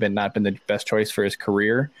it might have not been the best choice for his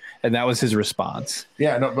career, and that was his response.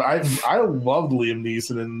 Yeah, no, but I loved Liam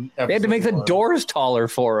Neeson in They had to make the episode 1. doors taller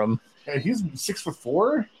for him. Yeah, he's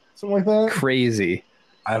 6'4", something like that. Crazy.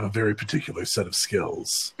 I have a very particular set of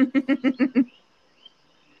skills. That's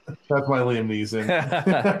my Liam Neeson.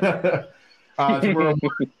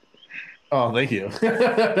 Oh, thank you.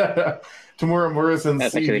 Tamura Morrison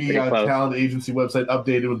That's actually CV pretty close. talent agency website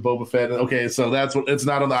updated with Boba Fett. Okay, so that's what it's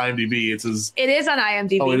not on the IMDb. It's his. It is on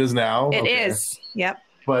IMDb. Oh, it is now. It Okay. is. Yep.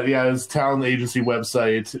 But yeah, his talent agency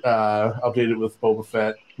website updated with Boba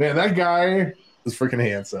Fett. Man, that guy is freaking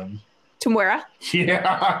handsome. Tamura.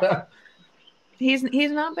 Yeah. He's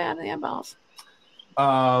not bad in the eyeballs.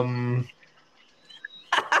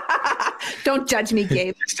 Don't judge me,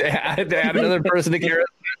 Gabe. To add another person to Kara.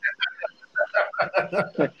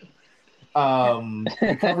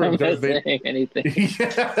 The cover I'm of not Darth Vader. saying anything.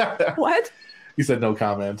 Yeah. What? He said no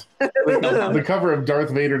comment. The cover of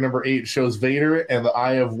Darth Vader number 8 shows Vader and the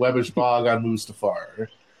Eye of Webbish Bog on Mustafar.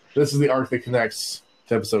 This is the arc that connects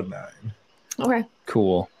to episode 9. Okay.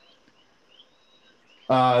 Cool.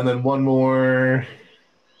 And then one more.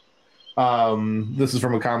 This is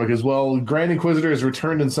from a comic as well. Grand Inquisitor has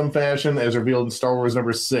returned in some fashion as revealed in Star Wars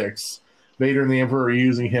number 6. Vader and the Emperor are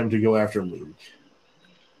using him to go after Luke.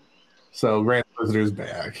 So Grand Inquisitor is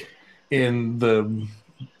back in the.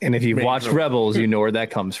 And if you've Man, watched no. Rebels, you know where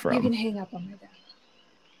that comes You can from. hang up on my dad.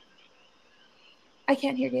 I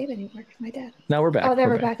can't hear Gabe anymore because my dad. Now we're back. Oh, there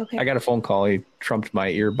we're back. Okay. I got a phone call. He trumped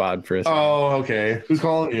my earbud for a second. Oh, okay. Who's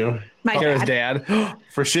calling you? My Kara's dad. dad.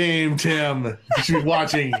 For shame, Tim. You should be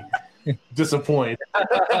watching. Disappoint.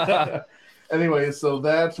 Anyway, so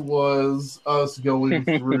that was us going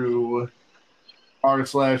through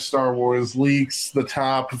r/Star Wars leaks, the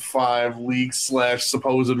top 5 leaks /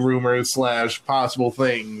 supposed rumors / possible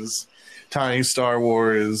things tying Star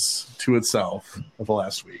Wars to itself of the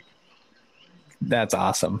last week. That's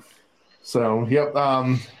awesome. So, yep.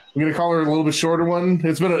 I'm gonna call her a little bit shorter one.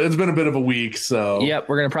 It's been a bit of a week, so Yep,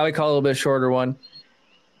 we're gonna probably call it a little bit shorter one.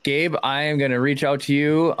 Gabe, I am gonna reach out to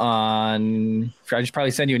you on. I just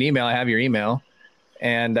probably send you an email. I have your email,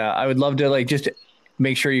 and I would love to just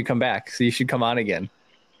make sure you come back. So you should come on again.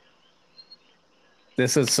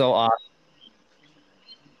 This is so awesome.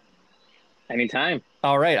 Anytime.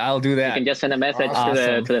 All right, I'll do You that. can just send a message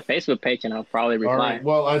Awesome. to the Facebook page, and I'll probably All reply. right.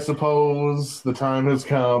 Well, I suppose the time has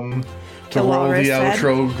come to The roll the walrus said.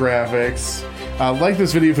 outro graphics. Like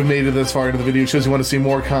this video if you made it this far into the video. It shows you want to see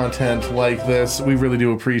more content like this. We really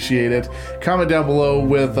do appreciate it. Comment down below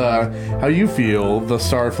with how you feel the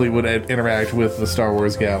Starfleet would interact with the Star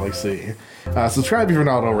Wars galaxy. Subscribe if you're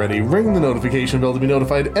not already. Ring the notification bell to be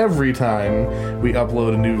notified every time we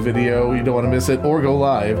upload a new video. You don't want to miss it or go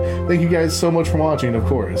live. Thank you guys so much for watching, of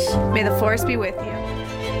course. May the force be with you.